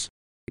meanings.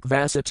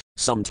 Vasat,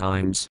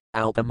 sometimes,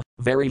 alpam,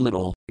 very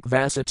little,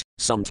 vasat,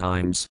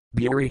 sometimes,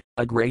 buri,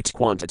 a great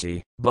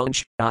quantity,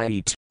 bunch, I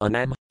eat,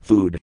 anam,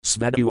 food,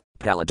 svedu,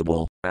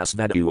 palatable,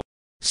 asvedu,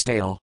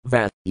 stale,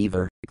 vat,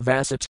 either,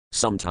 vasat,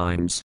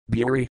 sometimes,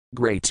 buri,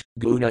 great,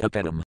 guna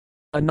apenam.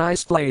 A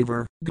nice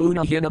flavor,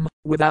 guna hinam,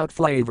 without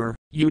flavor,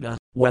 yuda,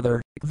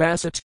 whether,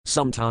 vasat,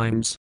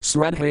 sometimes,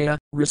 sredhaya,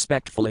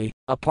 respectfully,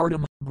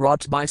 apartam,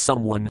 brought by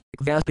someone,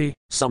 vapi,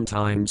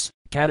 sometimes,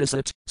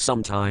 kadasat,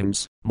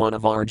 sometimes,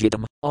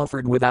 monavarjitam,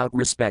 offered without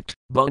respect,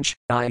 bunch,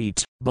 I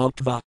eat,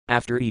 bhaktva,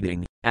 after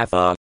eating,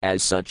 atha,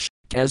 as such,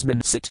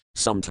 kasmin sit,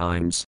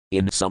 sometimes,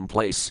 in some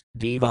place,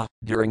 diva,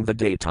 during the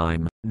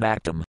daytime,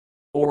 naktam,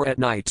 or at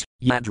night,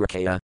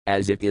 yadrakaya,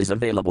 as it is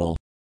available.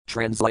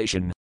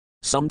 Translation.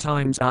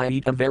 Sometimes I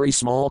eat a very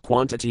small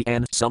quantity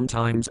and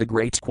sometimes a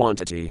great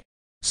quantity.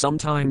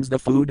 Sometimes the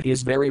food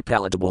is very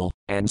palatable,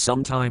 and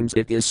sometimes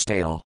it is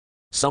stale.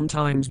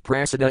 Sometimes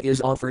prasada is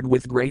offered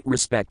with great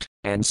respect,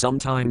 and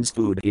sometimes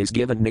food is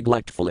given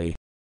neglectfully.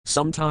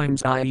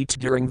 Sometimes I eat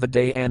during the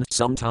day and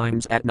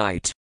sometimes at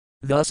night.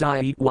 Thus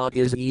I eat what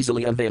is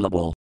easily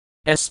available.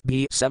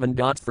 SB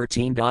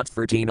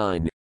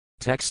 7.13.39.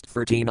 Text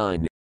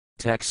 39.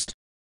 Text.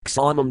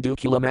 Xamam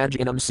duculam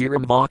aginam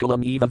serum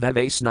vocalam eva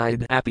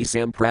vevasnide api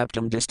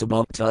sampraptam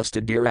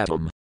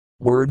distabuktusta.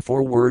 Word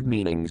for word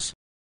meanings.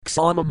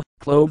 Xamam,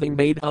 clothing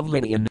made of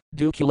linen,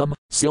 duculum,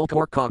 silk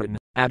or cotton,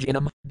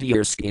 aginum,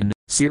 deerskin,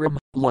 serum,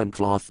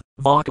 loincloth,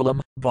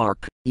 vocalam,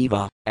 bark,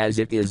 eva, as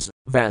it is,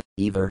 va,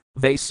 either,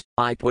 vase,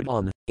 I put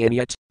on, in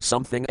it,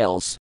 something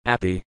else,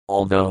 api,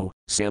 although,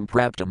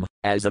 sampraptam,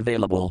 as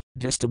available,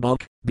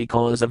 distabuk,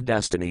 because of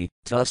destiny,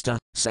 tusta,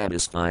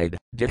 satisfied,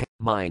 dih,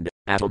 mind,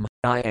 atom,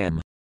 I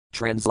am.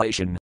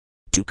 Translation.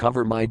 To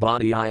cover my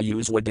body I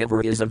use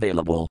whatever is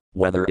available,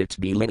 whether it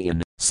be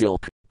linen,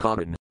 silk,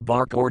 cotton,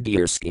 bark or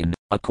deerskin,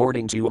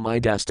 according to my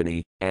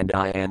destiny, and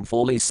I am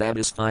fully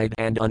satisfied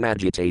and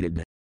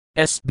unagitated.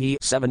 SB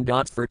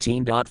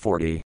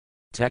 7.13.40.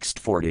 Text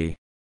 40.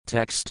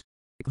 Text.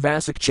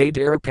 Vasak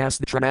chadara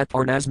pasthranat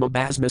parnasma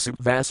basmasuk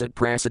vasat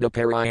prasada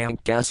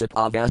parayank gasat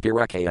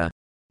avaspirakaya.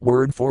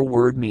 Word for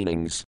word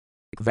meanings.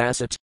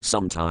 Vasat,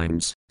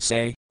 sometimes,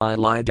 say, I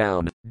lie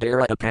down,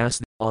 dara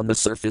apas, on the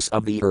surface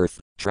of the earth,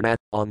 tranat,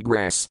 on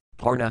grass,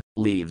 parna,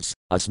 leaves,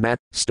 asmat,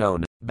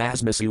 stone,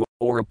 basmasu,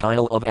 or a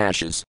pile of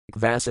ashes,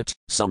 vasat,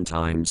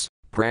 sometimes,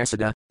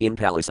 prasada, in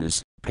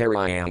palaces,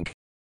 parayank,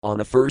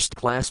 on a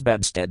first-class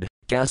bedstead,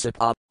 gasat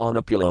up, on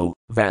a pillow,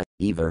 vat,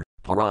 either,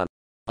 paran,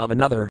 of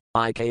another,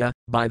 ikaya,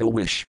 by the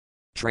wish.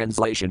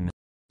 Translation.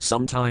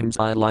 sometimes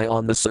I lie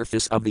on the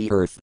surface of the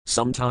earth,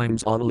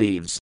 sometimes on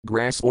leaves,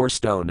 grass or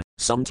stone,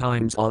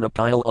 sometimes on a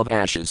pile of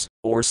ashes,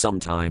 or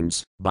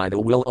sometimes, by the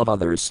will of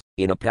others,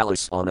 in a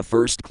palace on a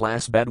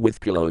first-class bed with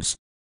pillows.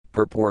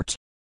 Purport.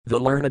 The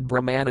learned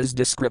Brahmana's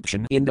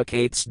description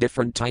indicates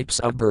different types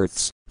of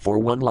births, for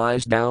one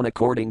lies down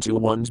according to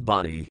one's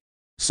body.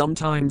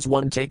 Sometimes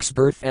one takes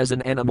birth as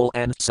an animal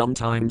and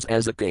sometimes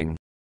as a king.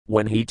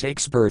 When he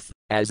takes birth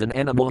as an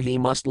animal he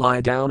must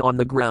lie down on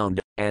the ground,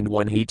 and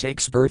when he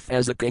takes birth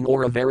as a king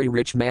or a very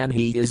rich man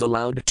he is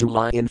allowed to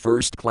lie in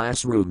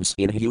first-class rooms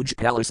in huge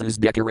palaces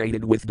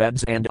decorated with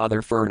beds and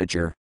other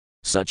furniture.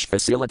 Such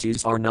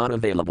facilities are not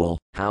available,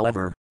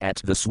 however,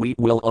 at the sweet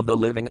will of the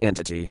living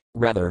entity,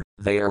 rather,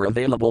 they are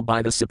available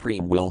by the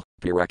supreme will,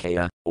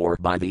 Pirakaya, or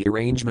by the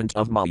arrangement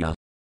of Maya.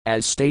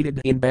 As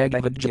stated in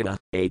Bhagavad Gita,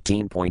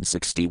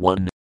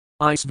 18.61.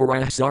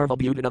 Isvarah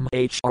sarvabhutanam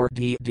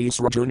HRD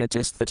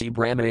Srajunatisthati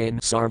Brahmain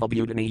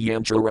sarvabhutani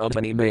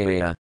Yamcharodhani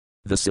Maya.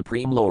 The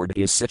Supreme Lord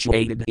is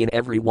situated in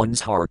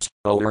everyone's heart,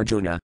 O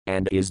Arjuna,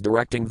 and is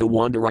directing the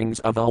wanderings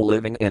of all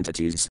living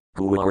entities,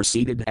 who are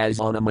seated as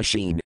on a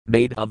machine,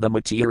 made of the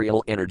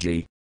material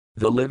energy.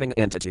 The living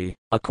entity,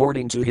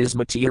 according to his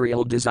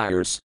material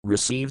desires,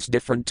 receives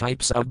different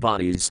types of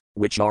bodies,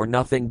 which are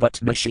nothing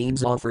but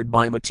machines offered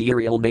by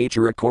material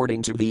nature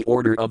according to the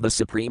order of the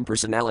Supreme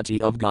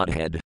Personality of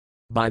Godhead.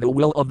 By the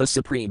will of the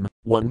Supreme,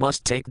 one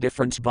must take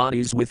different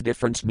bodies with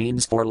different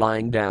means for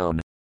lying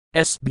down.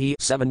 SB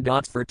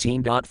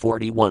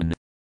 7.13.41.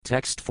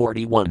 Text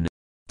 41.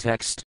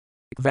 Text.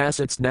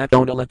 Vasits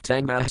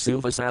natonalaktangmah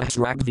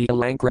suvasahsragvi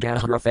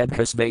alankradahra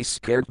vase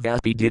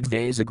kertvapi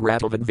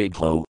didvasagratovan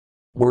viglo.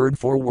 Word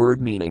for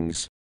word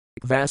meanings.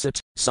 Vasit,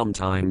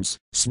 sometimes,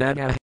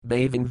 snaga,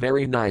 bathing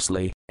very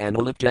nicely, and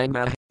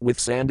alaktangmah, with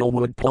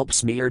sandalwood pulp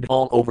smeared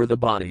all over the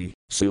body,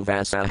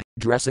 suvasa,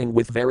 dressing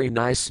with very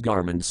nice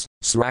garments,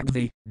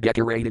 sragvi,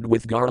 decorated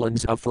with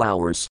garlands of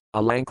flowers,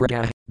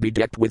 alankrata,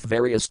 bedecked with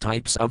various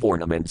types of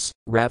ornaments,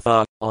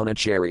 ratha, on a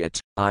chariot,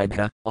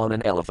 idha, on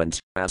an elephant,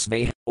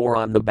 asve, or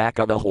on the back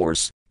of a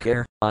horse,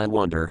 care, I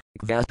wonder,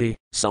 kvapi,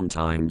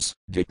 sometimes,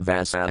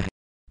 dikvasa,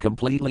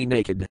 completely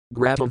naked,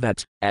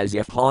 gratavat, as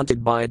if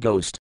haunted by a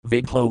ghost,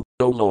 viglo,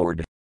 O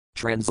Lord.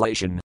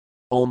 Translation.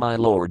 O my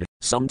Lord,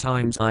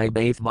 sometimes I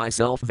bathe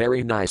myself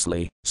very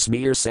nicely,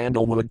 smear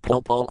sandalwood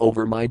pulp all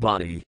over my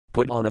body,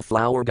 put on a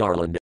flower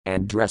garland,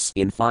 and dress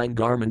in fine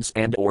garments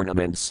and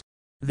ornaments.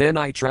 Then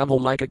I travel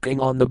like a king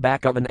on the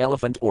back of an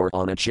elephant or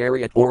on a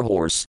chariot or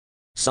horse.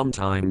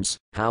 Sometimes,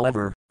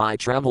 however, I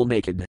travel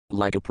naked,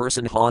 like a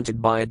person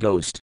haunted by a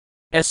ghost.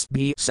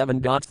 SB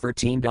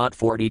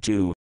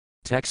 7.13.42.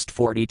 Text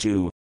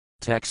 42.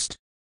 Text.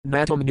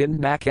 Natam din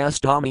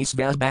nakastami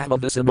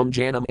svasbhavavisamam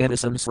janam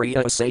enasam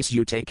sriya asase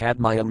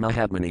utakadmayam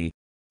mahatmani.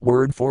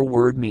 Word for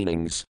word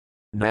meanings.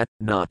 Nat,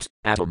 not,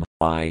 atom,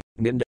 I,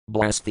 nind,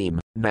 blaspheme,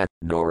 nat,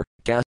 nor,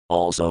 ka,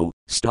 also,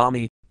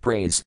 stami,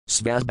 praise,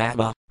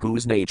 svasbhava,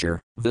 whose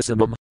nature,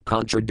 visamam,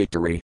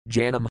 contradictory,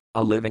 janam,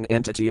 a living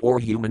entity or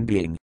human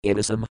being,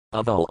 innocent,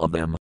 of all of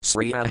them,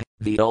 sriya,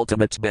 the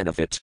ultimate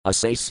benefit,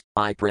 asase,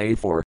 I pray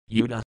for,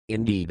 yuda,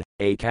 indeed,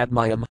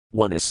 akadmayam,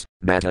 oneness,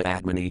 mata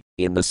atmani,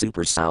 in the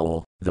super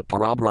soul, the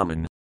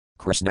Parabrahman.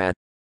 Krishna.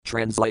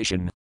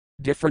 Translation.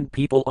 Different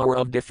people are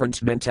of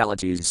different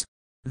mentalities.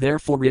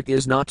 Therefore it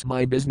is not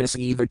my business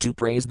either to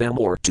praise them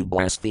or to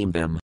blaspheme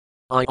them.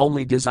 I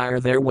only desire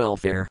their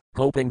welfare,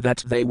 hoping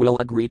that they will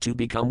agree to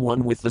become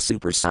one with the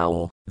Super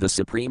Soul, the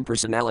Supreme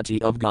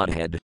Personality of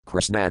Godhead,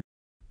 Krishna.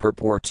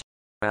 Purport.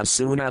 As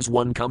soon as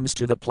one comes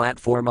to the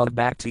platform of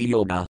Bhakti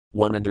Yoga,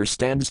 one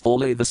understands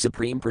fully the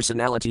Supreme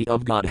Personality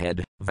of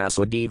Godhead,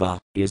 Vasudeva,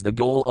 is the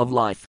goal of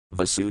life,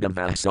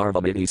 Vasudeva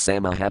Sarvamiti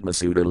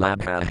Samahatmasuda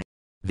Labha.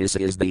 This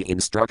is the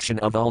instruction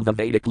of all the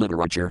Vedic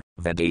literature.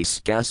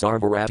 Vedaska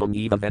Sarvaratam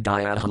Eva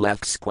Vedaya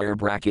left square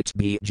bracket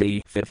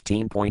BG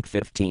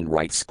 15.15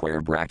 right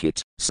square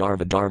bracket.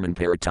 Sarvadharman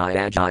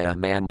Paratayajaya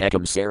Man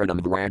Ekam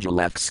Saranam Vraja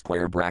left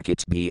square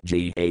bracket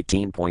BG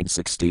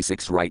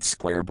 18.66 right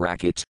square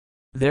bracket.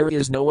 There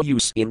is no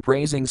use in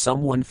praising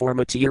someone for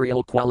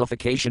material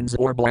qualifications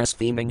or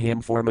blaspheming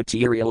him for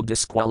material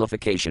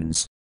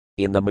disqualifications.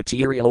 In the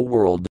material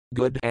world,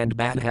 good and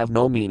bad have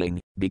no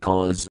meaning,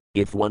 because,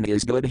 if one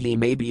is good he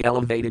may be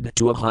elevated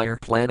to a higher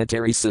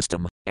planetary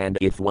system, and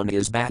if one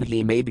is bad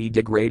he may be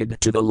degraded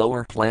to the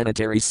lower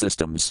planetary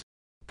systems.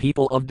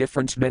 People of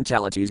different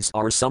mentalities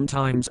are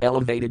sometimes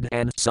elevated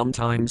and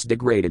sometimes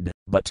degraded,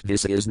 but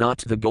this is not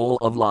the goal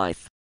of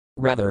life.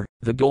 Rather,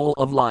 the goal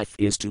of life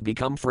is to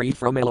become free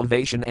from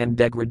elevation and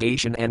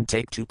degradation and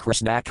take to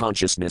Krishna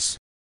consciousness.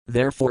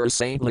 Therefore a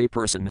saintly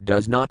person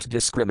does not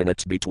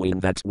discriminate between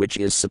that which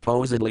is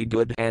supposedly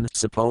good and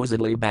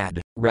supposedly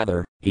bad,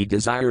 rather, he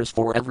desires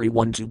for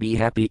everyone to be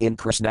happy in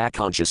Krishna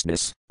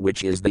consciousness,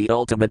 which is the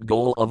ultimate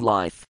goal of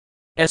life.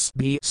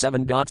 SB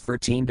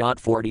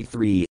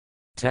 7.13.43.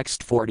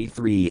 Text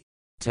 43.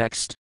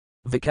 Text.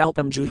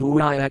 Vikalpam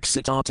juhui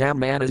exitatam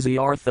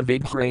manasyartha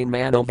vighrane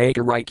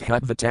manovakarik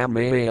hudvatam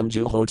mayam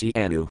juhoti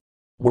anu.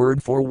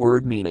 Word for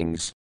word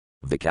meanings.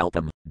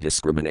 Vikalpam,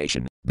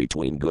 discrimination,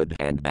 between good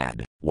and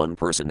bad, one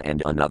person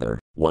and another,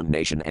 one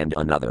nation and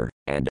another,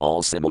 and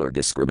all similar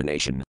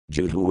discrimination,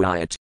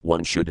 juhuyat,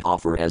 one should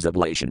offer as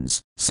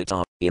oblations,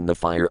 sita, in the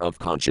fire of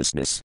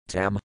consciousness,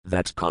 tam,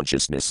 that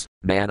consciousness,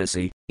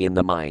 manasi, in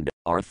the mind,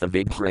 artha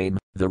vighram,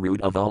 the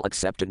root of all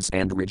acceptance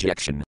and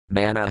rejection,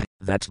 mana,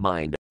 that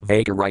mind,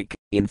 vagarik,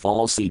 in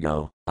false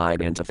ego,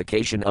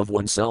 identification of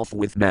oneself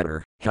with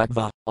matter,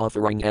 hatva,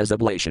 offering as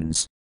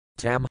oblations.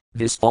 Tam,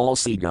 this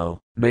false ego,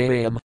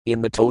 mayam,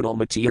 in the total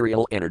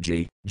material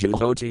energy,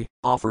 juhoti,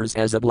 offers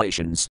as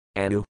oblations,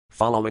 anu,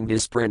 following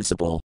this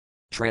principle.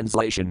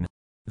 Translation.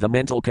 The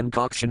mental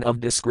concoction of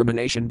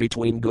discrimination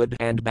between good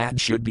and bad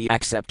should be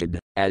accepted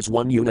as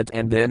one unit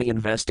and then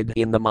invested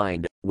in the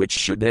mind, which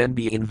should then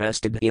be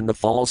invested in the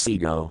false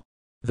ego.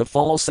 The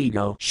false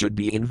ego should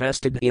be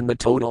invested in the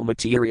total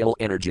material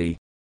energy.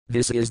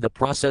 This is the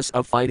process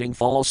of fighting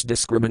false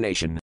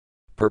discrimination.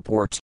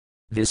 Purport.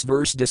 This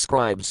verse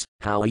describes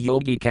how a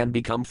yogi can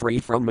become free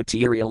from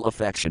material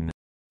affection.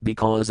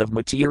 Because of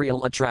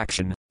material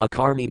attraction, a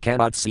karmi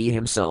cannot see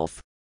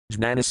himself.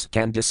 Jnanis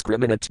can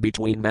discriminate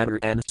between matter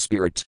and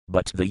spirit,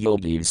 but the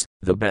yogis,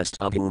 the best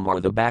of whom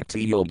are the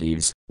bhakti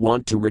yogis,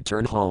 want to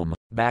return home,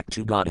 back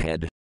to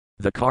Godhead.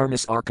 The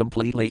karmas are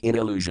completely in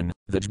illusion,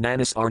 the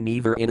jnanis are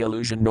neither in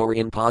illusion nor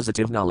in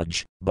positive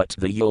knowledge, but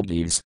the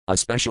yogis,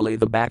 especially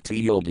the bhakti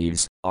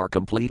yogis, are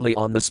completely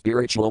on the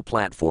spiritual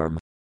platform.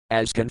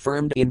 As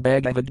confirmed in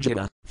Bhagavad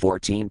Gita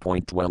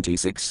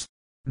 14.26.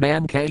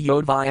 Man ka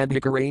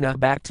yodhyadhikarena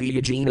bhakti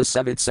yajina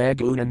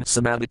savitsagunan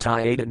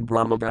samadhitayadan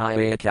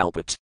brahmabhaya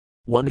kalpat.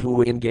 One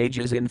who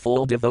engages in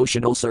full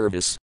devotional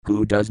service,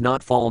 who does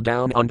not fall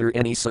down under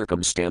any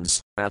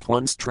circumstance, at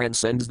once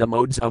transcends the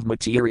modes of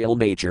material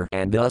nature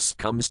and thus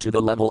comes to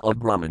the level of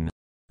Brahman.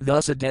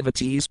 Thus a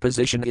devotee's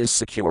position is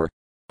secure.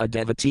 A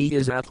devotee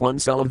is at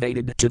once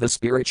elevated to the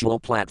spiritual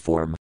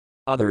platform.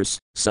 Others,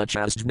 such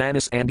as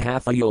jnanis and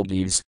hatha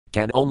yogis,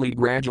 can only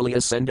gradually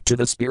ascend to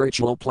the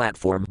spiritual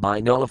platform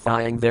by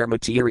nullifying their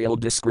material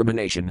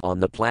discrimination on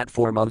the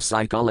platform of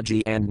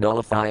psychology and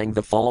nullifying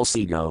the false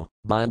ego,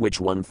 by which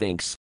one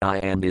thinks, I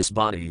am this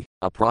body,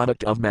 a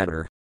product of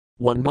matter.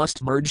 One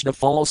must merge the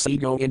false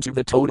ego into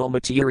the total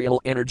material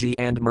energy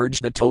and merge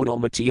the total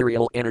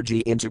material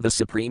energy into the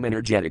supreme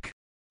energetic.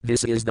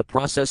 This is the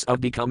process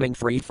of becoming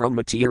free from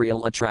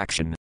material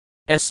attraction.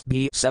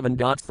 SB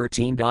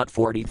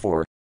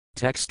 7.13.44.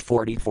 Text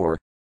 44.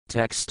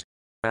 Text.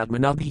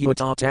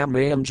 Atmanabhyutatam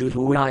mayam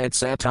juhuyat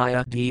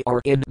satya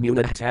dr in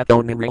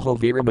munatato niriho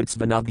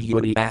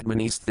viramitsvanabhyuti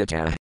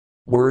atmanisthita.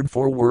 Word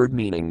for word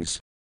meanings.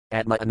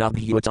 Atma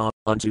anabhyuta,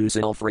 unto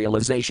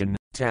self-realization,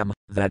 tam,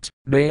 that,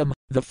 mayam,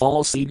 the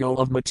false ego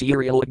of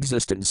material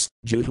existence,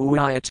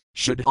 juhuyat,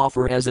 should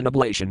offer as an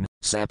oblation,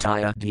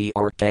 satya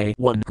drk,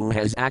 one who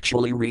has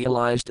actually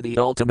realized the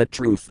ultimate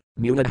truth,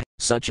 munad,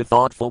 such a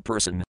thoughtful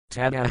person,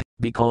 tada,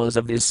 because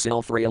of this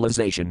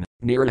self-realization,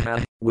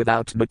 niraha,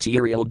 without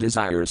material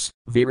desires,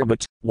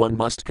 viramat, one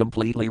must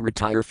completely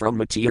retire from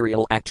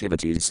material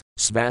activities,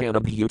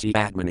 svayanabhyuti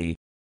atmani.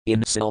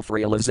 In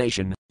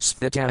self-realization,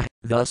 sthita,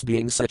 thus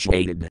being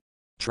situated.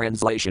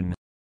 Translation.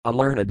 A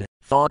learned,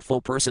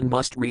 thoughtful person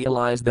must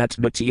realize that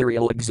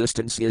material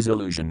existence is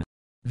illusion.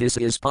 This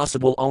is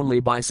possible only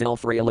by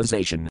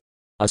self-realization.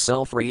 A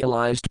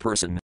self-realized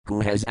person,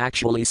 who has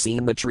actually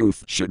seen the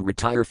truth, should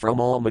retire from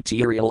all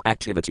material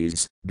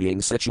activities,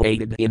 being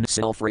situated in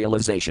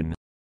self-realization.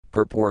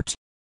 Purport.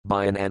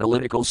 By an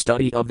analytical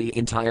study of the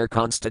entire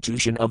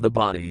constitution of the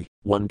body,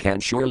 one can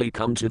surely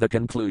come to the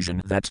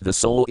conclusion that the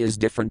soul is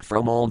different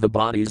from all the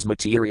body's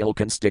material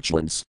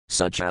constituents,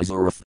 such as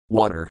earth,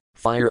 water,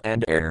 fire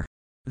and air.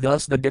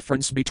 Thus the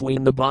difference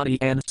between the body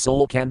and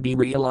soul can be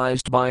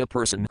realized by a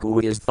person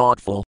who is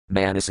thoughtful,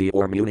 manasi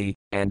or muni,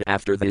 and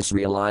after this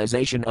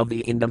realization of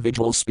the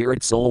individual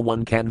spirit soul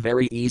one can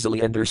very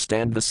easily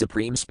understand the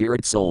supreme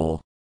spirit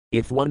soul.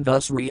 If one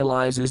thus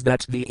realizes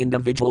that the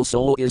individual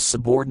soul is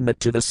subordinate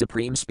to the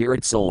Supreme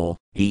Spirit Soul,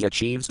 he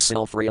achieves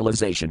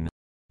self-realization.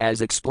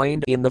 As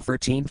explained in the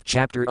 13th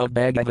chapter of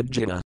Bhagavad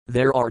Gita,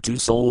 there are two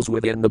souls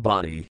within the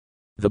body.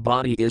 The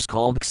body is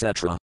called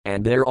Kshetra,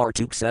 and there are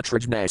two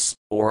Kshetrajnas,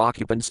 or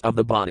occupants of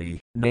the body,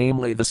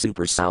 namely the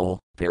super soul,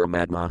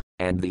 Paramatma,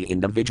 and the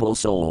individual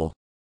soul.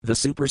 The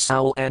super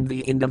soul and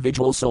the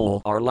individual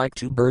soul are like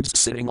two birds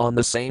sitting on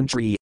the same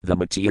tree, the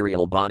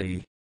material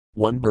body.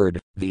 One bird,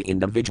 the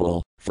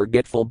individual,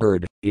 forgetful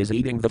bird, is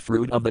eating the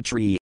fruit of the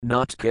tree,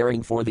 not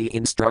caring for the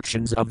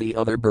instructions of the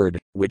other bird,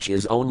 which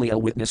is only a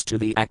witness to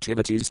the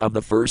activities of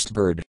the first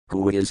bird,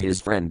 who is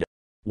his friend.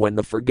 When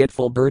the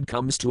forgetful bird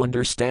comes to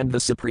understand the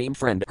Supreme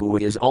Friend who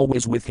is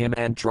always with him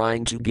and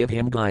trying to give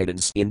him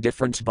guidance in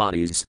different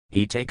bodies,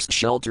 he takes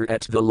shelter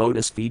at the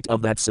lotus feet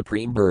of that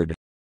Supreme Bird.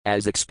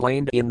 As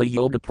explained in the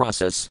yoga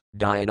process,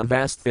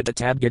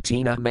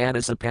 Dhyana-vasthita-tabgatina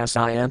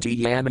manasa-pasayanti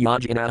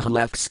yama-yajana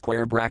left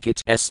square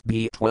bracket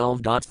SB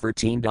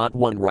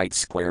 12.13.1 right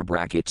square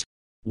bracket.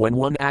 When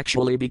one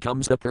actually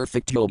becomes the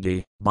perfect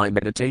yogi, by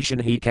meditation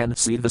he can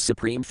see the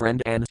Supreme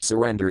Friend and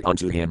surrender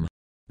unto him.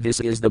 This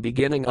is the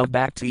beginning of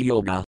Bhakti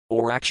Yoga,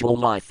 or actual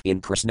life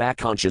in Krishna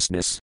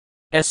consciousness.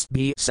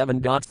 SB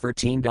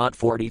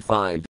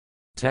 7.13.45.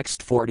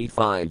 Text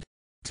 45.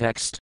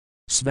 Text.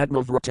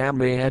 Svedmavratam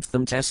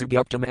mayadtham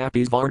tesuguptam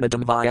apis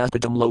varnadam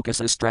vyapadam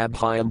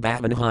lokasastrabhyam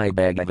bhavanhai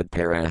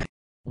bhagavadpara.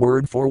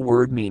 Word for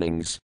word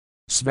meanings.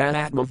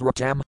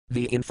 Svatmavratam,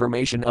 the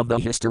information of the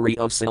history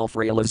of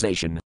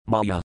self-realization,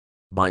 Maya.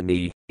 By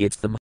me,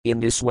 itham, in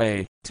this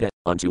way,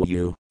 unto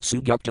you,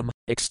 suguptam,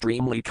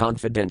 extremely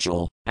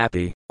confidential,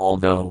 api,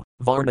 although,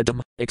 varnadam,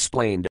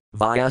 explained,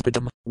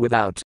 vyapadam,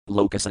 without,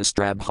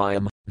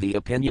 lokasastrabhyam, the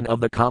opinion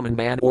of the common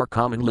man or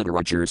common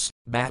literatures,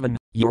 bhavan,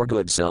 your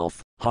good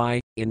self,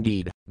 hi,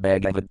 indeed,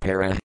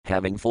 bhagavadpara,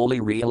 having fully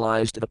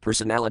realized the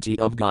personality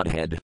of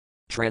Godhead.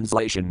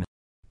 Translation.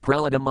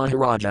 Prahlada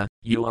Maharaja,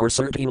 you are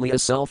certainly a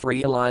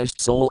self-realized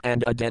soul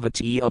and a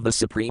devotee of the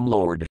Supreme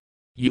Lord.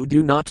 You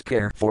do not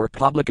care for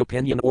public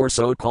opinion or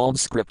so-called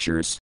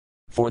scriptures.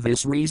 For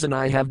this reason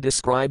I have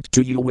described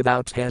to you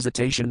without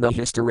hesitation the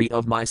history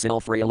of my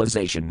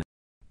self-realization.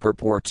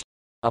 Purport.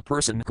 A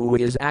person who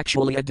is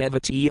actually a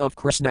devotee of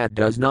Krishna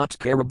does not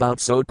care about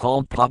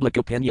so-called public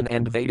opinion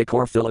and Vedic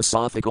or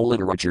philosophical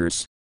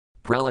literatures.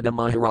 Prahlada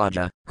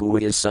Maharaja, who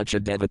is such a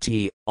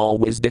devotee,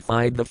 always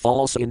defied the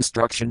false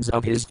instructions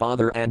of his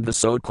father and the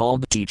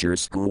so-called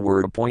teachers who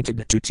were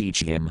appointed to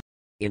teach him.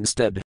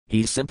 Instead,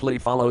 he simply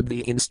followed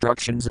the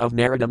instructions of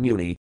Narada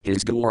Muni,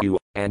 his guru,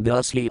 and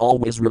thus he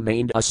always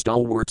remained a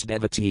stalwart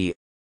devotee.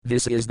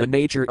 This is the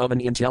nature of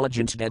an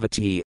intelligent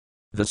devotee.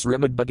 The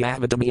Srimad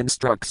Bhagavatam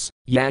instructs,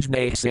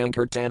 Yajne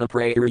Sankirtana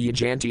Prayer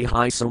Yajanti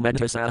Hi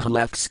Somentasah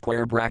left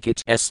square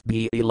bracket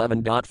SB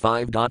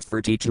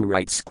 11.5.32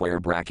 right square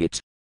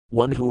bracket.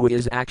 One who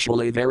is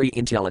actually very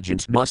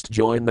intelligent must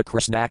join the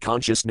Krishna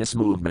consciousness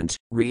movement,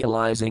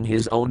 realizing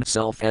his own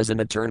self as an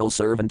eternal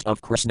servant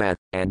of Krishna,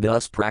 and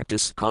thus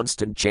practice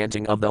constant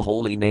chanting of the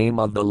holy name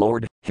of the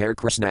Lord, Hare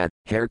Krishna,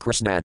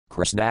 Krishna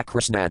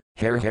Krishna,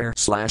 Hare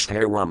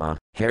Rama,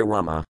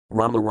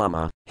 Rama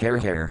Rama,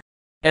 Hare.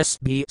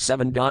 SB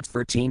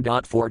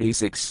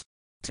 7.13.46.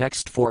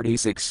 Text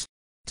 46.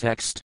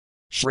 Text.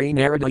 Shri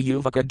Narada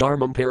Yuvaka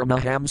Dharmam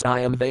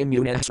Paramahamsayam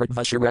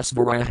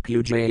Vamunasratvasharesvarah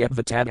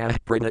Pujayavatadah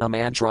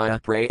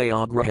Pradamatraya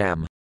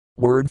Prayagraham.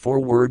 Word for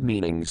word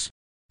meanings.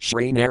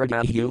 Shri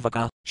Narada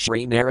Yuvaka,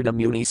 Shri Narada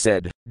Muni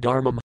said,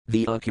 Dharmam,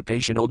 the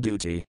occupational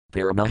duty,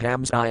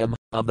 Paramahamsayam,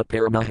 of the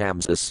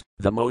Paramahamsas,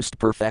 the most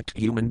perfect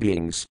human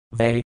beings,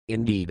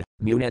 indeed,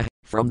 Muna,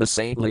 from the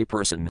saintly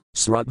person,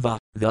 Srutva,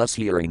 thus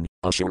hearing,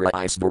 Ashura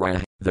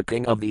Isvara, the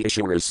king of the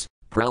Ashuras,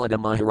 Prahlada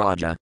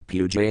Maharaja,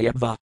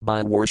 Pujayava,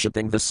 by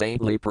worshipping the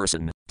saintly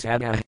person,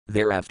 Tada,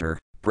 thereafter,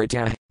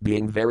 Prita,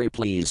 being very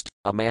pleased,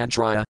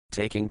 Amantraya,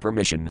 taking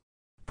permission.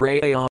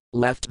 Praya,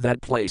 left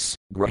that place,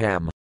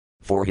 Graham,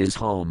 for his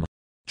home.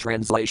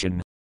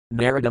 Translation.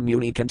 Narada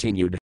Muni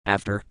continued,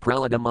 after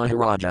Prahlada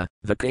Maharaja,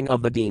 the king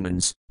of the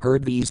demons,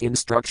 heard these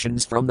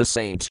instructions from the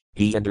saint,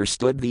 he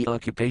understood the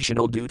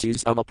occupational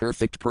duties of a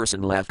perfect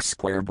person left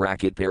square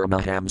bracket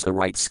Paramahamsa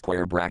right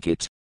square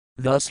bracket.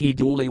 Thus he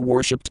duly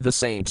worshipped the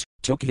saint,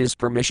 took his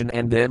permission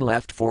and then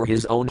left for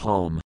his own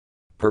home.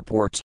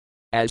 Purport.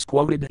 As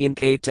quoted in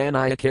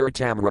Caitanya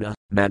Caritamrita,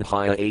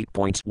 Madhya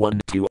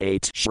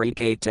 8.128 Sri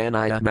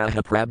Caitanya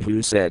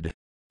Mahaprabhu said,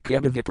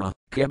 Kebavipra,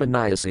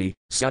 Kebanayasi,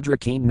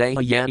 Sudrakeen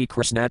Nayayani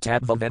Krishna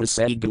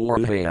Tadvavedasai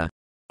Guruhaya.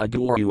 A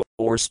guru,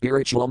 or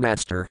spiritual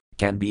master,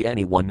 can be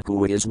anyone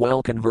who is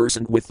well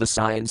conversant with the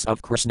science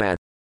of Krishna.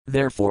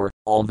 Therefore,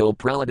 although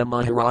Prahlada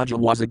Maharaja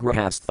was a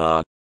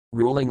grahastha,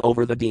 ruling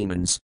over the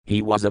demons,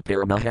 he was a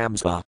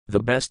Paramahamsa, the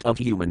best of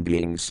human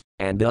beings,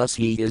 and thus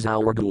he is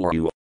our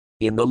guru.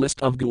 In the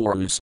list of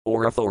gurus,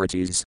 or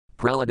authorities,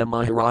 Prahlada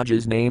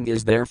Maharaja's name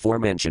is therefore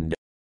mentioned.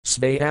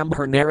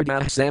 Svayambhar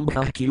Naradah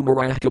Sambhah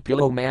Kumarah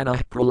Kapilo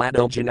Manah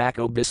Prahlado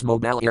Janako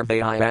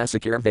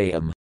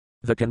Bismobalyarvayasakirvayam.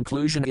 The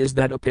conclusion is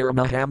that a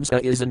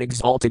Paramahamsa is an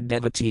exalted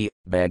devotee,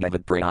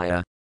 Bhagavad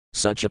Praya.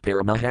 Such a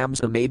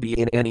Paramahamsa may be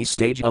in any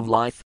stage of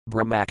life,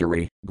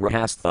 Brahmachari,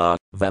 Grahastha,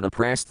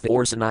 Vanaprastha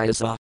or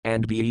Sannyasa,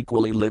 and be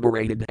equally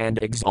liberated and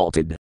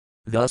exalted.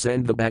 Thus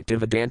end the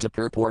Bhaktivedanta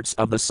purports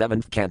of the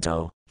 7th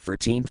canto,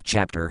 14th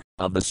chapter,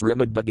 of the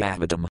Srimad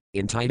Bhagavatam,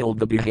 entitled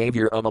The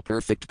Behavior of a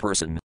Perfect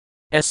Person.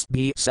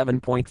 SB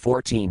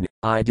 7.14,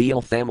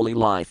 Ideal Family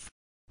Life.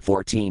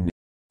 14.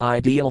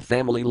 Ideal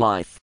Family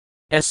Life.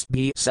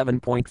 SB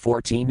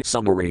 7.14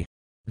 Summary.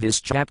 This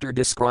chapter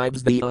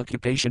describes the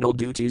occupational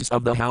duties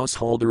of the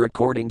householder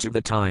according to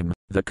the time,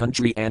 the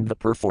country and the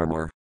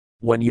performer.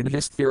 When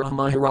Yudhisthira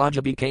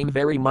Maharaja became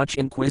very much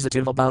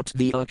inquisitive about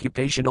the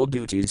occupational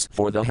duties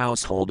for the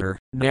householder,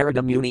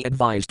 Narada Muni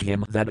advised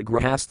him that a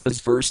grahastha's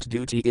first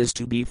duty is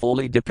to be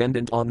fully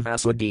dependent on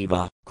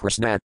Vasudeva,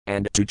 Krishna,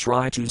 and to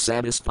try to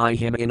satisfy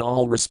him in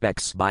all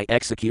respects by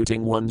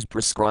executing one's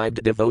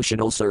prescribed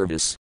devotional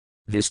service.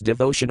 This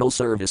devotional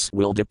service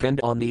will depend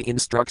on the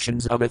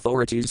instructions of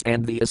authorities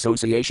and the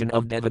association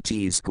of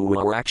devotees who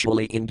are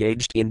actually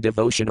engaged in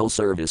devotional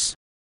service.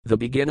 The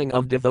beginning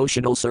of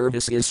devotional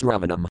service is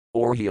Sravanam,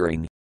 or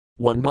hearing.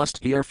 One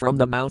must hear from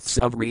the mouths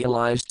of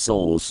realized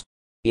souls.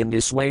 In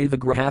this way the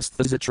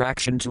grahastha's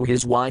attraction to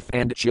his wife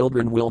and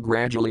children will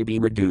gradually be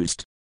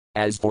reduced.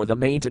 As for the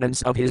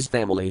maintenance of his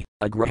family,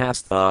 a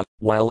grahastha,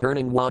 while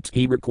earning what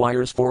he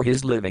requires for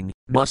his living,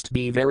 must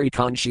be very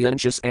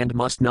conscientious and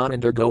must not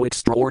undergo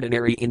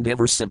extraordinary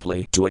endeavors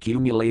simply to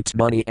accumulate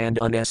money and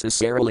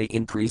unnecessarily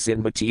increase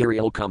in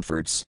material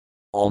comforts.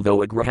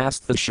 Although a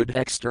grahastha should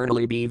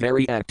externally be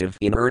very active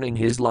in earning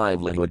his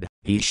livelihood,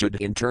 he should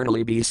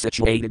internally be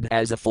situated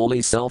as a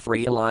fully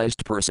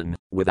self-realized person,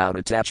 without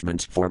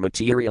attachment for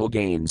material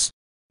gains.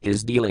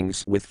 His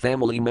dealings with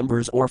family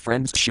members or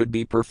friends should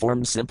be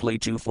performed simply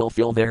to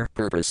fulfill their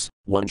purpose.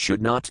 One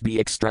should not be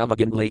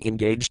extravagantly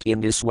engaged in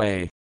this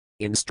way.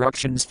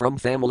 Instructions from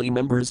family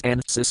members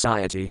and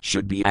society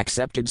should be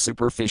accepted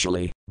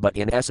superficially, but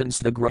in essence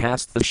the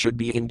grahastha should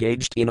be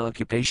engaged in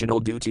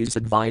occupational duties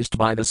advised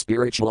by the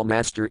spiritual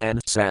master and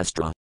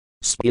sastra.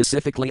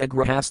 Specifically, a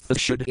grahastha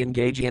should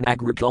engage in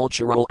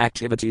agricultural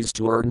activities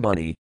to earn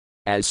money.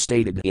 As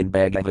stated in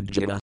Bhagavad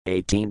Gita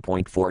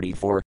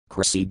 18.44,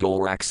 Krisi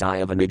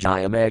Goraksaya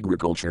Vanijayam,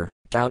 agriculture,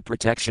 tout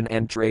protection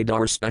and trade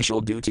are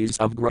special duties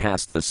of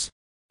grahasthas.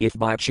 If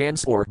by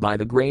chance or by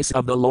the grace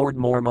of the Lord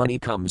more money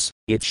comes,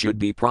 it should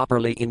be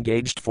properly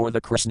engaged for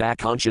the Krishna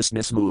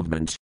consciousness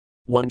movement.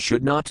 One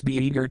should not be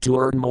eager to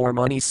earn more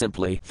money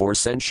simply for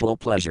sensual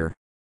pleasure.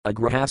 A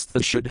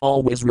grahastha should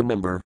always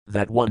remember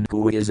that one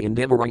who is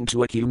endeavoring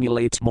to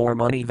accumulate more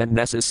money than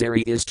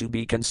necessary is to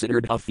be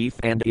considered a thief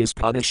and is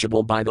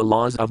punishable by the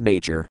laws of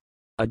nature.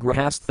 A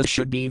grahastha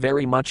should be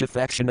very much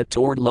affectionate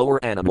toward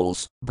lower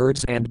animals,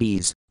 birds and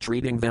bees,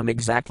 treating them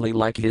exactly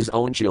like his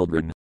own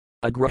children.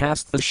 A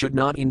grahastha should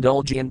not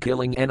indulge in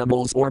killing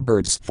animals or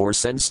birds for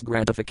sense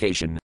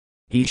gratification.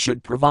 He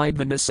should provide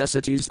the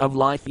necessities of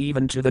life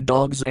even to the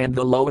dogs and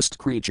the lowest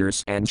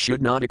creatures and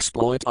should not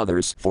exploit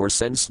others for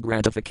sense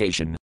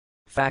gratification.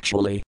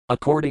 Factually,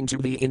 according to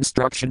the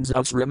instructions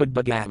of Srimad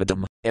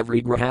Bhagavatam,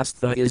 every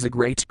grahastha is a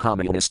great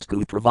communist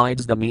who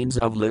provides the means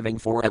of living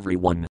for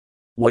everyone.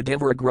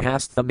 Whatever a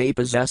grahastha may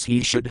possess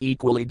he should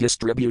equally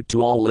distribute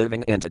to all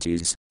living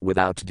entities,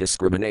 without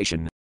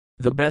discrimination.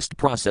 The best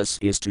process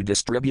is to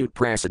distribute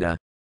prasada.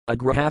 A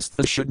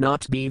grahastha should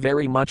not be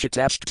very much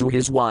attached to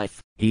his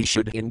wife, he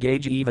should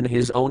engage even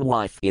his own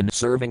wife in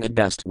serving at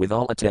best with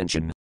all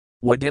attention.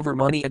 Whatever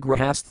money a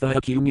grahastha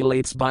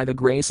accumulates by the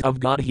grace of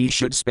God he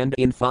should spend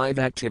in 5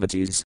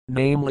 activities,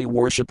 namely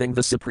worshipping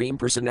the Supreme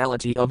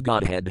Personality of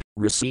Godhead,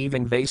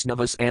 receiving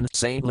Vaisnavas and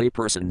saintly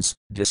persons,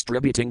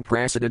 distributing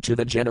prasada to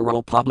the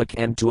general public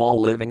and to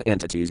all living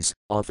entities,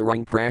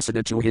 offering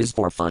prasada to his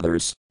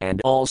forefathers,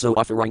 and also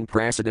offering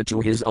prasada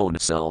to his own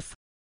self.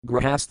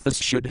 Grahasthas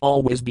should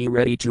always be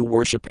ready to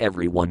worship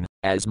everyone,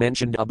 as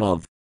mentioned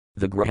above.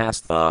 The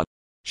grahastha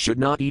should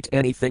not eat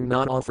anything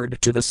not offered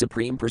to the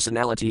Supreme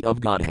Personality of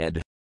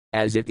Godhead.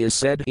 As it is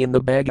said in the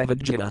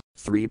Bhagavad Gita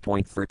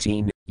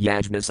 3.13,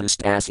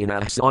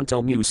 Yajnasastasina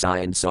santo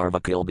musayan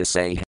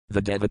sarvakilbase,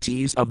 the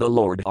devotees of the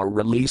Lord are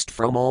released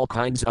from all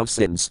kinds of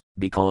sins,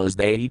 because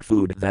they eat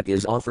food that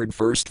is offered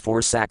first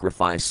for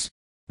sacrifice.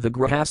 The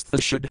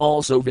grahastha should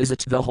also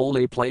visit the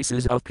holy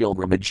places of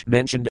pilgrimage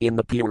mentioned in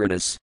the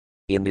Puranas.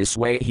 In this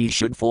way he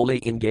should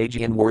fully engage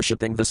in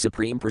worshipping the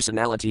Supreme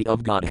Personality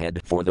of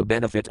Godhead for the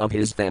benefit of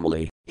his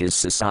family, his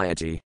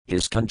society,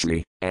 his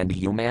country, and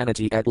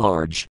humanity at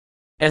large.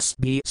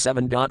 SB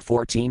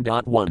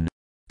 7.14.1.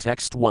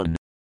 Text 1.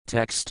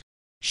 Text.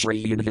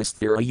 Shri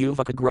Yudhisthira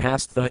Yuvaka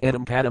Grahastha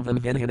Enam Padavam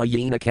Vinhina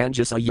Yena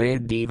Kanjasa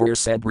Yad Devar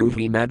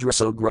Sabruhi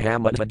Madraso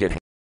Grahamadhadit.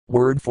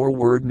 Word for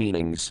word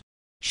meanings.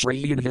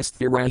 Shri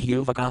Yudhisthira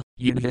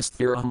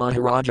Yudhisthira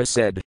Maharaja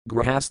said,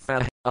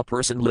 Grahastha, a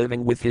person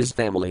living with his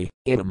family,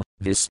 Enam,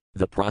 this,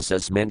 the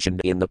process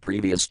mentioned in the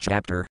previous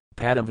chapter,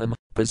 Padavam,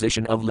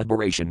 position of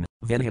liberation,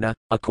 Vinhina,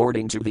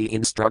 according to the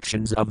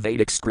instructions of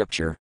Vedic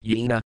scripture,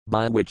 Yena,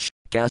 by which,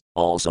 Ka,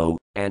 also,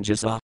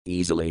 Anjasa,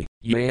 easily,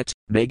 Yat,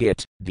 may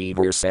get,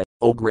 Devar said,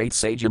 O great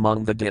sage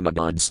among the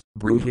demigods,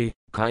 Bruhi,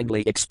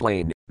 kindly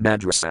explain,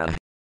 Madrasa,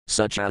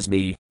 such as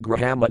me,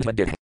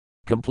 Grahamadhadit,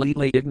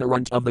 completely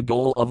ignorant of the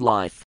goal of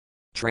life.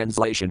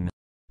 Translation.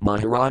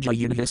 Maharaja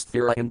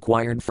Yudhisthira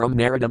inquired from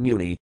Narada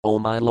Muni, O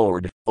my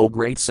lord, O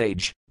great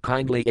sage,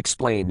 kindly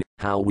explain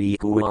how we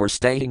who are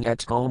staying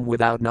at home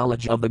without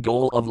knowledge of the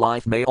goal of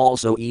life may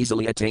also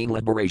easily attain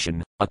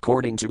liberation,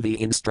 according to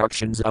the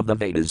instructions of the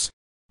Vedas.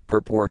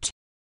 Purport.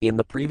 In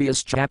the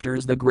previous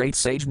chapters the great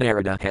sage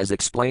Narada has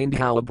explained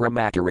how a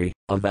brahmachari,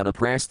 a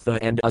vanaprastha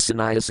and a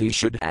sannyasi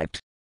should act.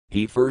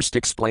 He first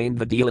explained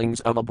the dealings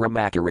of a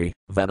brahmachari,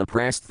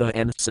 vanaprastha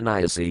and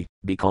sannyasi,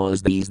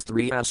 because these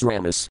 3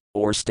 asramas,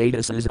 or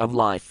statuses of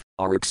life,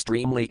 are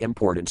extremely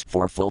important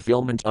for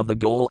fulfillment of the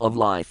goal of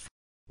life.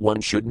 One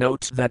should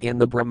note that in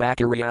the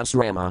brahmachari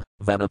asrama,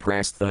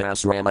 vanaprastha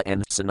asrama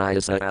and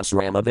sannyasa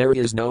asrama there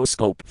is no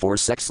scope for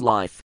sex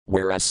life,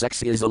 whereas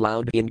sex is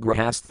allowed in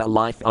grahastha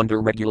life under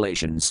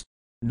regulations.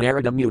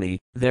 Narada Muni,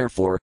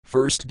 therefore,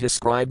 first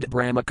described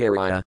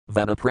brahmacharya,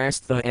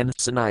 vanaprastha and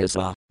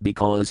sannyasa,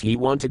 because he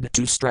wanted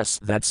to stress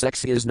that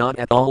sex is not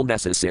at all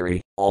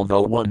necessary,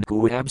 although one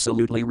who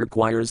absolutely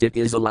requires it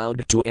is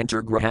allowed to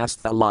enter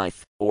grahastha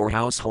life, or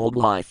household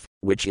life,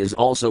 which is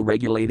also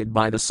regulated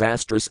by the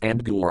sastras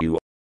and guru.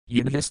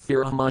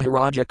 Yudhisthira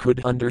Maharaja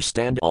could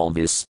understand all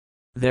this.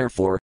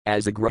 Therefore,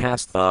 as a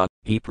grahastha,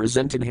 he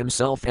presented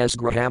himself as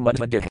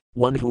Grahamatadih,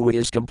 one who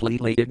is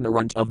completely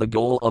ignorant of the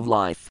goal of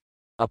life.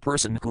 A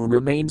person who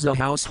remains a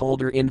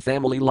householder in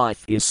family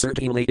life is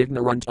certainly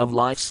ignorant of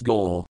life's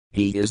goal,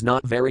 he is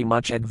not very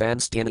much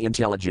advanced in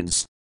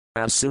intelligence.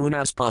 As soon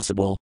as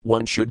possible,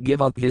 one should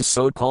give up his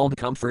so-called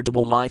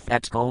comfortable life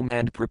at home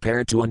and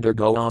prepare to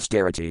undergo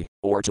austerity,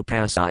 or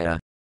tapasya.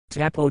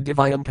 Tapo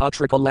Divayam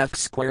Patrika left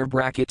square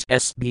bracket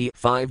SB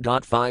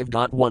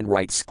 5.5.1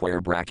 right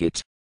square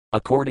bracket.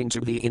 According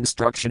to the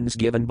instructions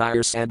given by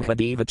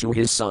Sambhadeva to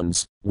his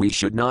sons, we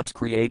should not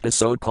create a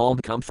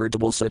so-called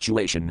comfortable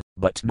situation,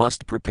 but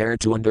must prepare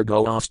to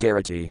undergo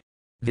austerity.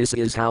 This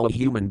is how a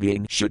human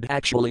being should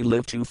actually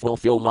live to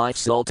fulfill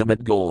life's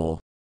ultimate goal.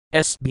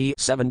 SB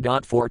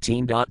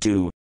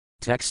 7.14.2.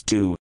 Text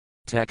 2.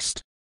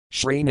 Text.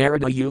 Shri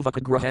Narada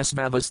Yuvaka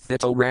Grahasvavas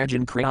Thito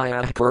Rajan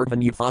Kriyah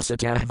Kurvan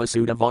Ufasatah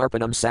Vasuda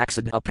Varpanam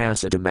Saksad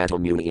Apasada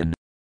Matamunian.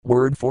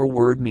 Word for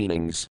word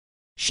meanings.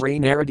 Shri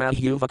Narada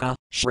Yuvaka,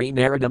 Shri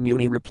Narada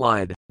Muni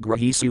replied,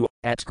 Grahisu,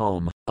 at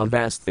home,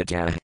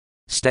 avasthita.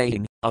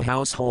 Staying, a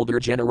householder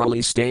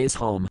generally stays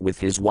home with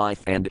his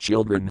wife and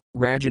children,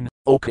 Rajan,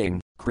 O king,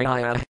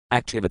 Kriya,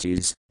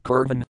 activities,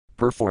 Kurvan,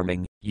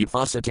 performing,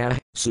 Upasata,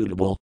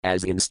 suitable,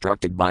 as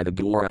instructed by the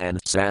Guru and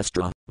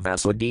Sastra,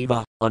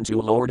 Vasudeva,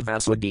 unto Lord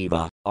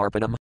Vasudeva,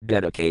 Arpanam,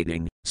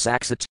 dedicating,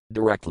 Saksat,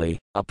 directly,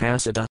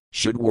 Apasata,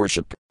 should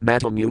worship,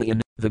 Matamunian,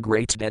 the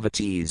great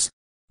devotees.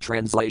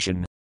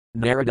 Translation.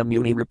 Narada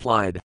Muni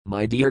replied,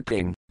 My dear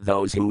king,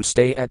 those who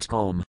stay at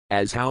home,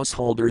 as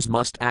householders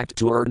must act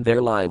to earn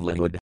their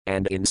livelihood,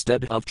 and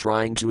instead of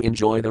trying to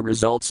enjoy the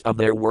results of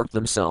their work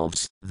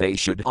themselves, they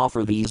should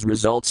offer these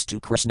results to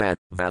Krishna,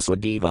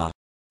 Vasudeva.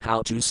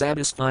 How to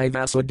satisfy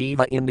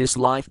Vasudeva in this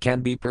life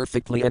can be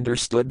perfectly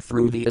understood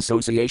through the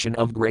association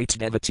of great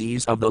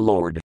devotees of the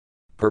Lord.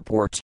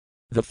 Purport.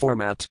 The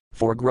format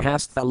for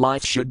Grahastha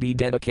life should be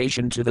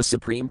dedication to the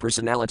Supreme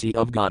Personality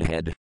of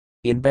Godhead.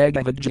 In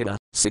Bhagavad Gita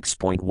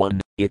 6.1,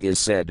 it is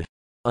said,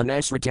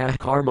 Anasritah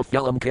karma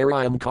phelam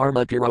karyam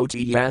karma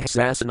karoti yah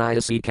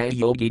sasanayasi ka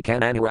yogi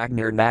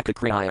kananaragnar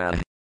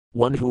nakakriya.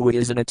 One who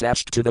isn't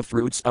attached to the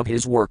fruits of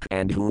his work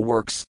and who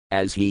works,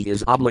 as he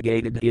is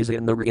obligated, is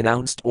in the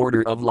renounced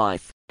order of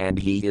life, and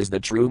he is the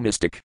true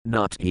mystic,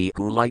 not he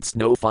who lights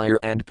no fire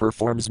and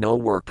performs no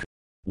work.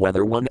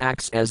 Whether one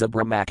acts as a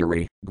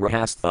brahmachari,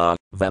 grahastha,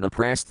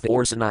 vanaprastha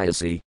or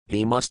sannyasi,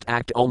 he must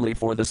act only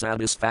for the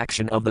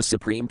satisfaction of the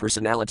Supreme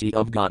Personality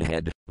of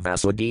Godhead,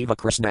 Vasudeva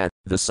Krishna,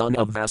 the son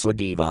of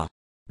Vasudeva.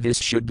 This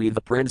should be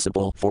the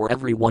principle for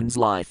everyone's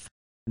life.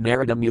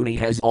 Narada Muni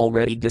has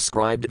already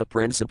described the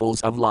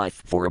principles of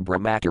life for a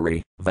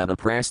brahmachari,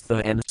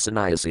 vanaprastha and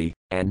sannyasi,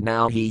 and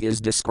now he is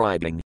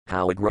describing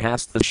how a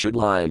grahastha should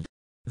live.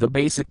 The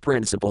basic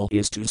principle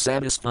is to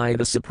satisfy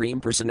the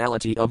Supreme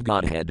Personality of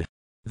Godhead.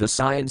 The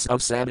science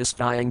of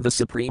satisfying the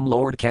Supreme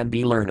Lord can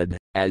be learned,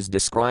 as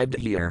described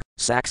here,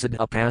 Saksad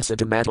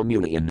Apasata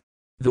Matamunian.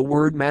 The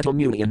word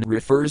Matamunian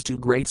refers to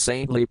great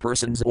saintly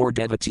persons or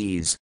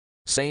devotees.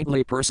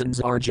 Saintly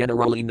persons are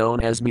generally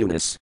known as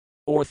munis,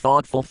 or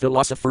thoughtful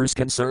philosophers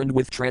concerned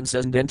with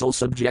transcendental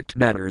subject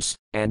matters,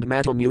 and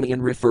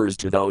Matamunian refers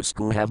to those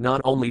who have not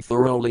only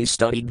thoroughly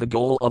studied the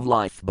goal of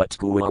life but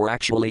who are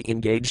actually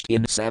engaged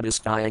in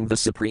satisfying the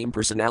Supreme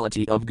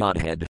Personality of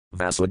Godhead,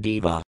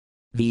 Vasudeva.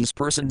 These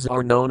persons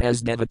are known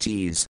as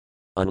devotees.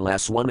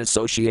 Unless one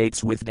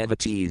associates with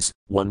devotees,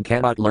 one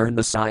cannot learn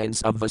the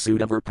science of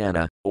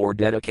Vasudavarpana, or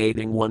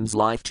dedicating one's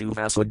life to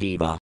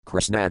Vasudeva,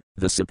 Krishna,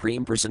 the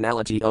Supreme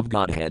Personality of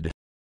Godhead.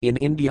 In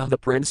India, the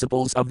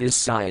principles of this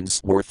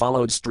science were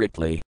followed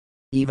strictly.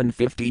 Even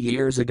 50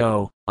 years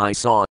ago, I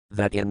saw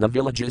that in the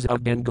villages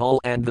of Bengal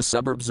and the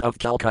suburbs of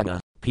Calcutta,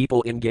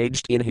 people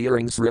engaged in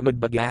hearing Srimad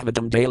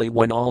Bhagavatam daily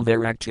when all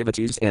their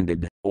activities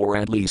ended, or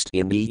at least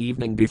in the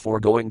evening before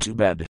going to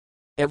bed.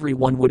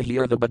 Everyone would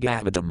hear the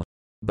Bhagavatam.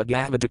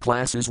 Bhagavata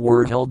classes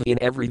were held in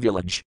every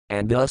village,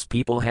 and thus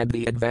people had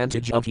the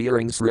advantage of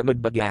hearing Srimad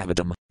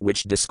Bhagavatam,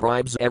 which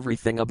describes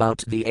everything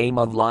about the aim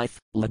of life,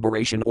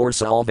 liberation or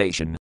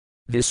salvation.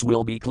 This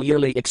will be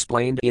clearly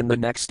explained in the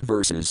next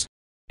verses.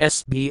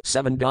 SB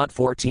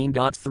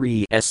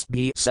 7.14.3,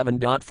 SB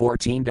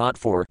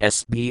 7.14.4,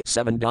 SB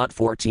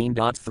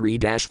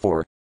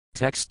 7.14.3-4.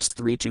 Texts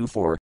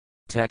 3-4.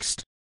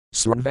 Text.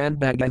 Srvan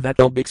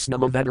Bhagavato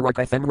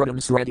Bixnamavadarakathemradam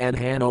Sredan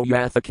Hano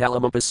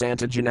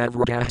Yathakalamapasanta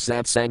Janavrakah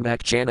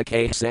Satsangak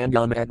Chanakah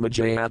Sangam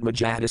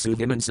Atmajayatmajadasu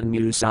Vimansan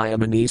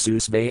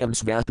Musayamanisus Vayam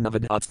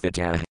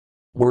Svatnavadhatsvita.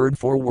 Word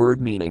for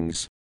word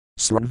meanings.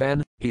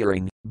 Srvan,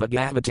 hearing,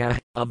 Bhagavata,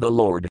 of the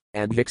Lord,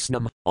 and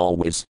Vixnam,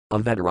 always,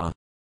 Avadara,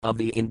 of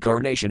the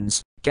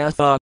incarnations,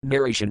 Katha,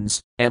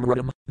 narrations,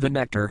 Amradam, the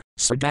nectar,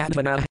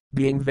 Sardadvana,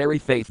 being very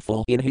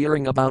faithful in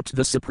hearing about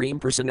the Supreme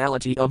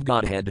Personality of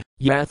Godhead,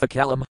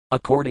 Yathakalam,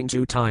 according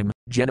to time,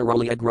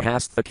 generally a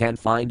grahastha can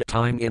find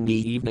time in the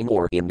evening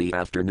or in the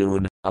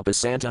afternoon,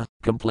 Upasanta,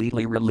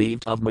 completely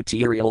relieved of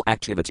material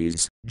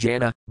activities.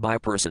 Jana, by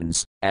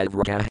persons.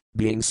 Avrata,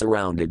 being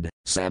surrounded.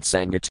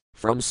 Satsangat,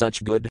 from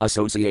such good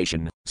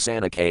association.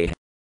 Sanake,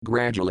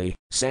 gradually.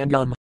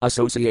 Sangam,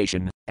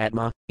 association.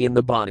 Atma, in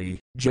the body.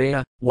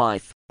 Jaya,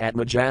 wife.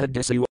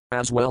 Atmajadisu,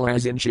 as well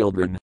as in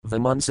children.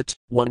 Vimunsat,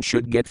 one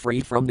should get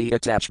free from the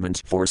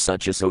attachment for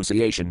such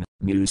association.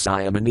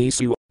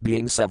 Musayamanisu,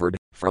 being severed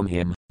from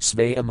him.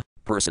 Svayam,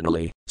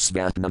 personally.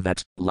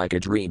 Svatnavat, like a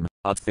dream.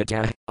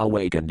 Athita,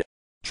 awakened.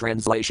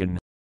 Translation.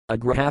 A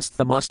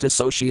grahastha must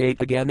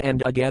associate again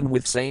and again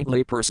with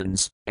saintly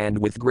persons, and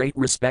with great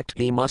respect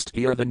he must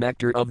hear the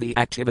nectar of the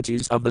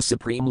activities of the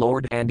Supreme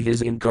Lord and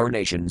his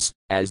incarnations,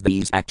 as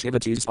these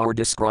activities are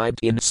described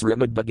in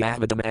Srimad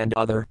Bhagavatam and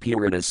other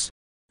Puranas.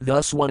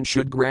 Thus one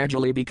should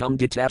gradually become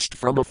detached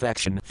from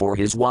affection for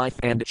his wife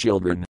and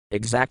children,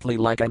 exactly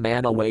like a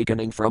man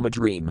awakening from a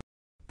dream.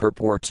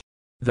 Purport.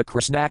 The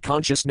Krishna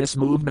consciousness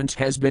movement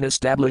has been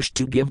established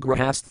to give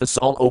grahasthas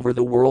all over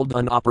the world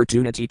an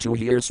opportunity to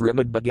hear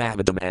Srimad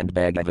Bhagavatam and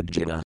Bhagavad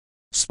Gita.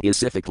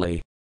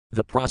 Specifically,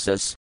 the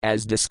process,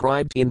 as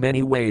described in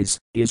many ways,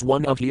 is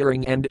one of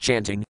hearing and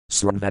chanting,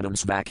 Srunvadam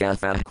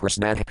Svakatha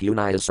Krishna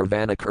Punaya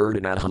Sarvana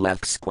Kurdanaha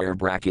left square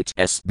bracket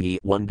SB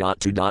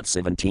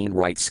 1.2.17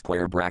 right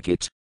square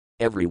bracket.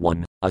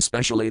 Everyone,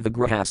 especially the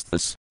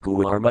grahasthas,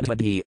 who are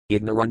madhadi,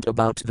 ignorant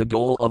about the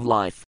goal of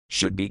life,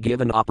 should be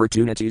given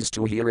opportunities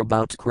to hear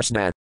about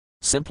Krishna.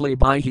 Simply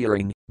by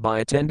hearing, by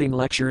attending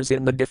lectures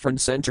in the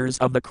different centers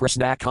of the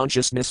Krishna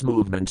consciousness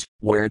movement,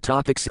 where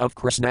topics of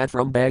Krishna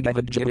from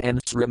Bhagavad Gita and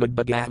Srimad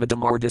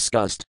Bhagavatam are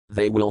discussed,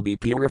 they will be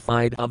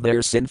purified of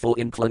their sinful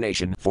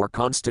inclination for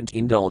constant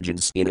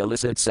indulgence in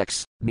illicit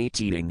sex,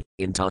 meat eating,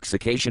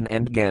 intoxication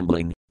and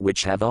gambling,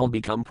 which have all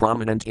become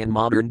prominent in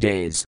modern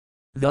days.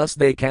 Thus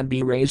they can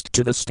be raised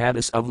to the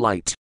status of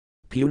light.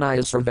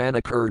 Punaya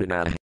Sarvana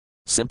Kurdana.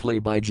 Simply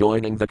by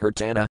joining the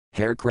Kirtana,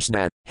 Hare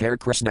Krishna,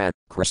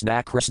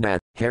 Krishna Krishna,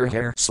 Hare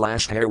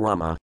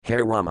Rama,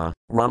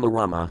 Rama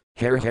Rama,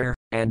 Hare,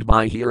 and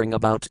by hearing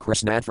about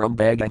Krishna from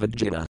Bhagavad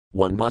Gita,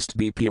 one must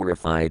be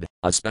purified,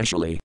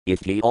 especially if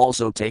he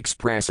also takes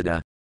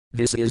prasada.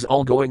 This is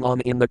all going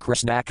on in the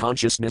Krishna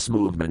consciousness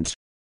movement.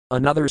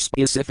 Another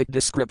specific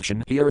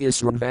description here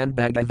is Runvan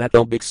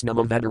Bhagavato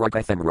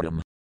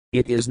Bixnamavadarakathamradam.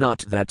 It is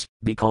not that,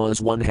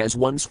 because one has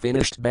once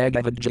finished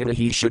Bhagavad Gita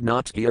he should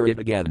not hear it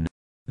again.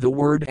 The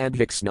word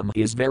adviksnam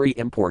is very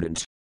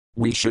important.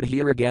 We should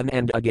hear again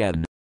and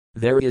again.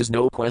 There is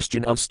no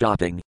question of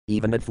stopping,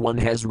 even if one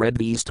has read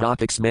these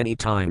topics many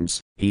times,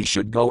 he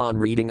should go on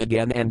reading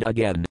again and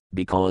again,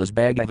 because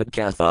Bhagavad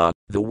Katha,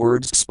 the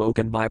words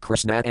spoken by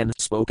Krishna and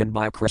spoken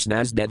by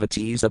Krishna's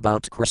devotees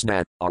about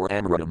Krishna, are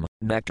amritam,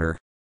 nectar.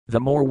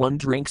 The more one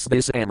drinks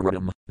this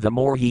amritam, the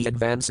more he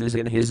advances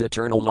in his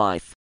eternal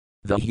life.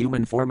 The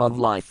human form of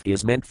life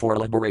is meant for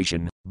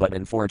liberation, but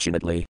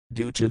unfortunately,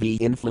 due to the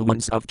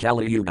influence of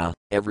Kali Yuga,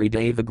 every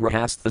day the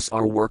grahasthas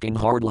are working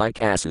hard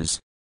like asses.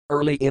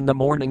 Early in the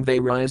morning they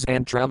rise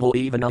and travel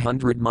even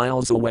 100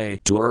 miles away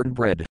to earn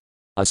bread.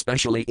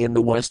 Especially in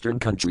the Western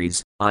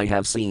countries, I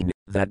have seen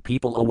that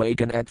people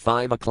awaken at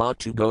 5 o'clock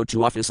to go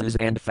to offices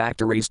and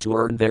factories to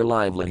earn their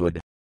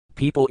livelihood.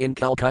 People in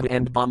Calcutta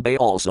and Bombay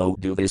also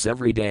do this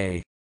every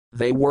day.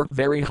 They work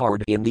very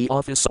hard in the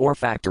office or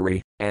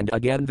factory, and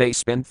again they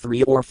spend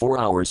 3 or 4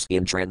 hours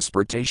in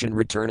transportation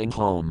returning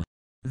home.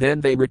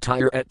 Then they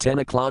retire at 10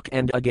 o'clock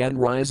and again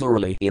rise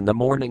early in the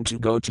morning to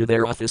go to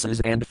their offices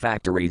and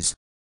factories.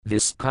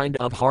 This kind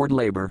of hard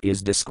labor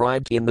is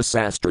described in the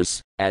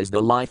Sastras as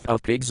the life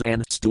of pigs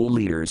and stool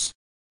eaters.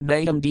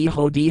 Nayam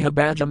diho diha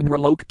bajam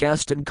ralok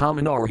kastan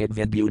common arhid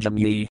vidbujam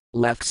ye,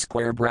 left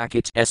square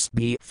bracket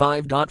SB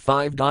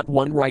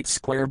 5.5.1 right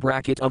square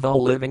bracket of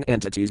all living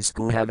entities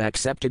who have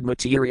accepted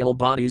material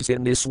bodies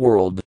in this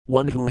world,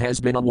 one who has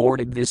been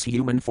awarded this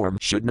human form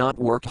should not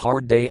work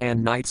hard day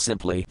and night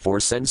simply for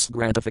sense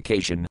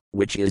gratification,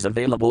 which is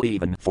available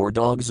even for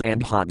dogs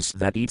and hogs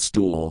that eat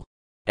stool.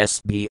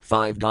 SB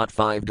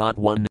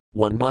 5.5.1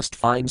 One must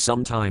find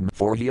some time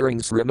for hearing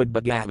Srimad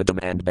Bhagavatam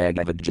and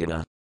Bhagavad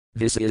Gita.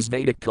 This is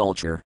Vedic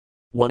culture.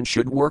 One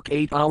should work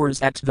 8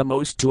 hours at the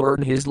most to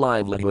earn his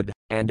livelihood,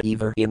 and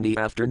either in the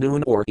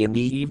afternoon or in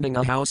the evening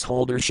a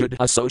householder should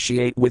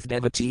associate with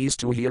devotees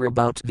to hear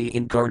about the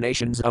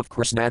incarnations of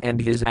Krishna and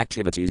his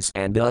activities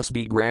and thus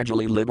be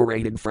gradually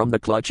liberated from the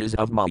clutches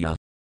of Maya.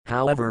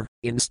 However,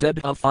 instead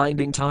of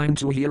finding time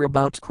to hear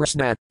about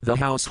Krishna, the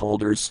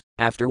householders,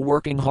 after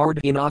working hard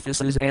in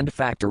offices and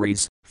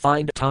factories,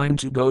 find time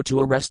to go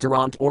to a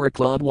restaurant or a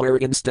club where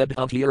instead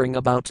of hearing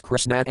about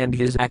Krishna and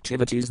his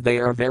activities they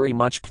are very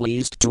much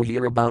pleased to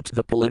hear about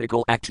the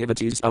political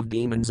activities of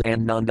demons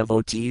and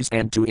non-devotees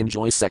and to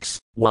enjoy sex,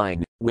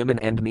 wine, women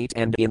and meat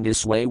and in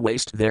this way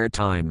waste their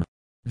time.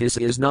 This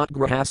is not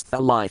grahastha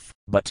life,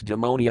 but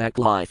demoniac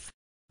life.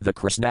 The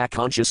Krishna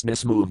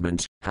consciousness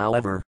movement,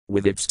 however,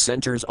 with its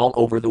centers all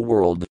over the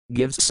world,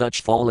 gives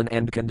such fallen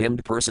and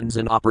condemned persons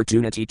an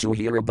opportunity to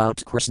hear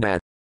about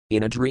Krishna.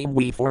 In a dream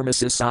we form a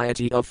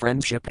society of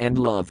friendship and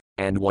love,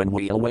 and when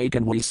we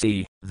awaken we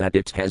see that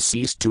it has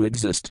ceased to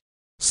exist.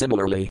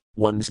 Similarly,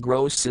 one's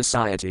gross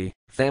society,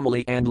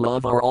 family, and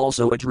love are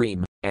also a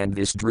dream, and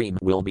this dream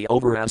will be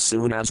over as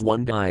soon as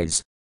one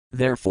dies.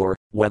 Therefore,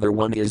 whether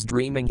one is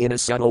dreaming in a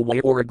subtle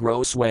way or a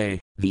gross way,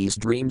 these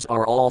dreams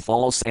are all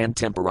false and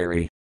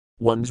temporary.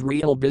 One's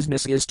real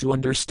business is to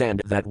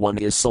understand that one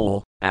is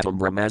soul, atom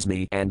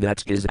Brahmasmi, and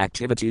that his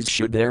activities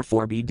should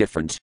therefore be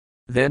different.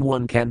 Then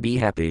one can be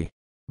happy.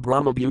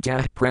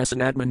 Brahmabhuta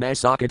prasanatmane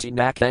sakati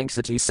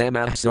nakanksati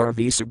samah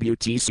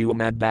sarvisubhuti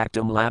suamad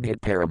bhaktam labhit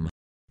param.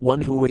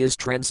 One who is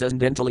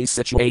transcendentally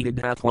situated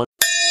hath one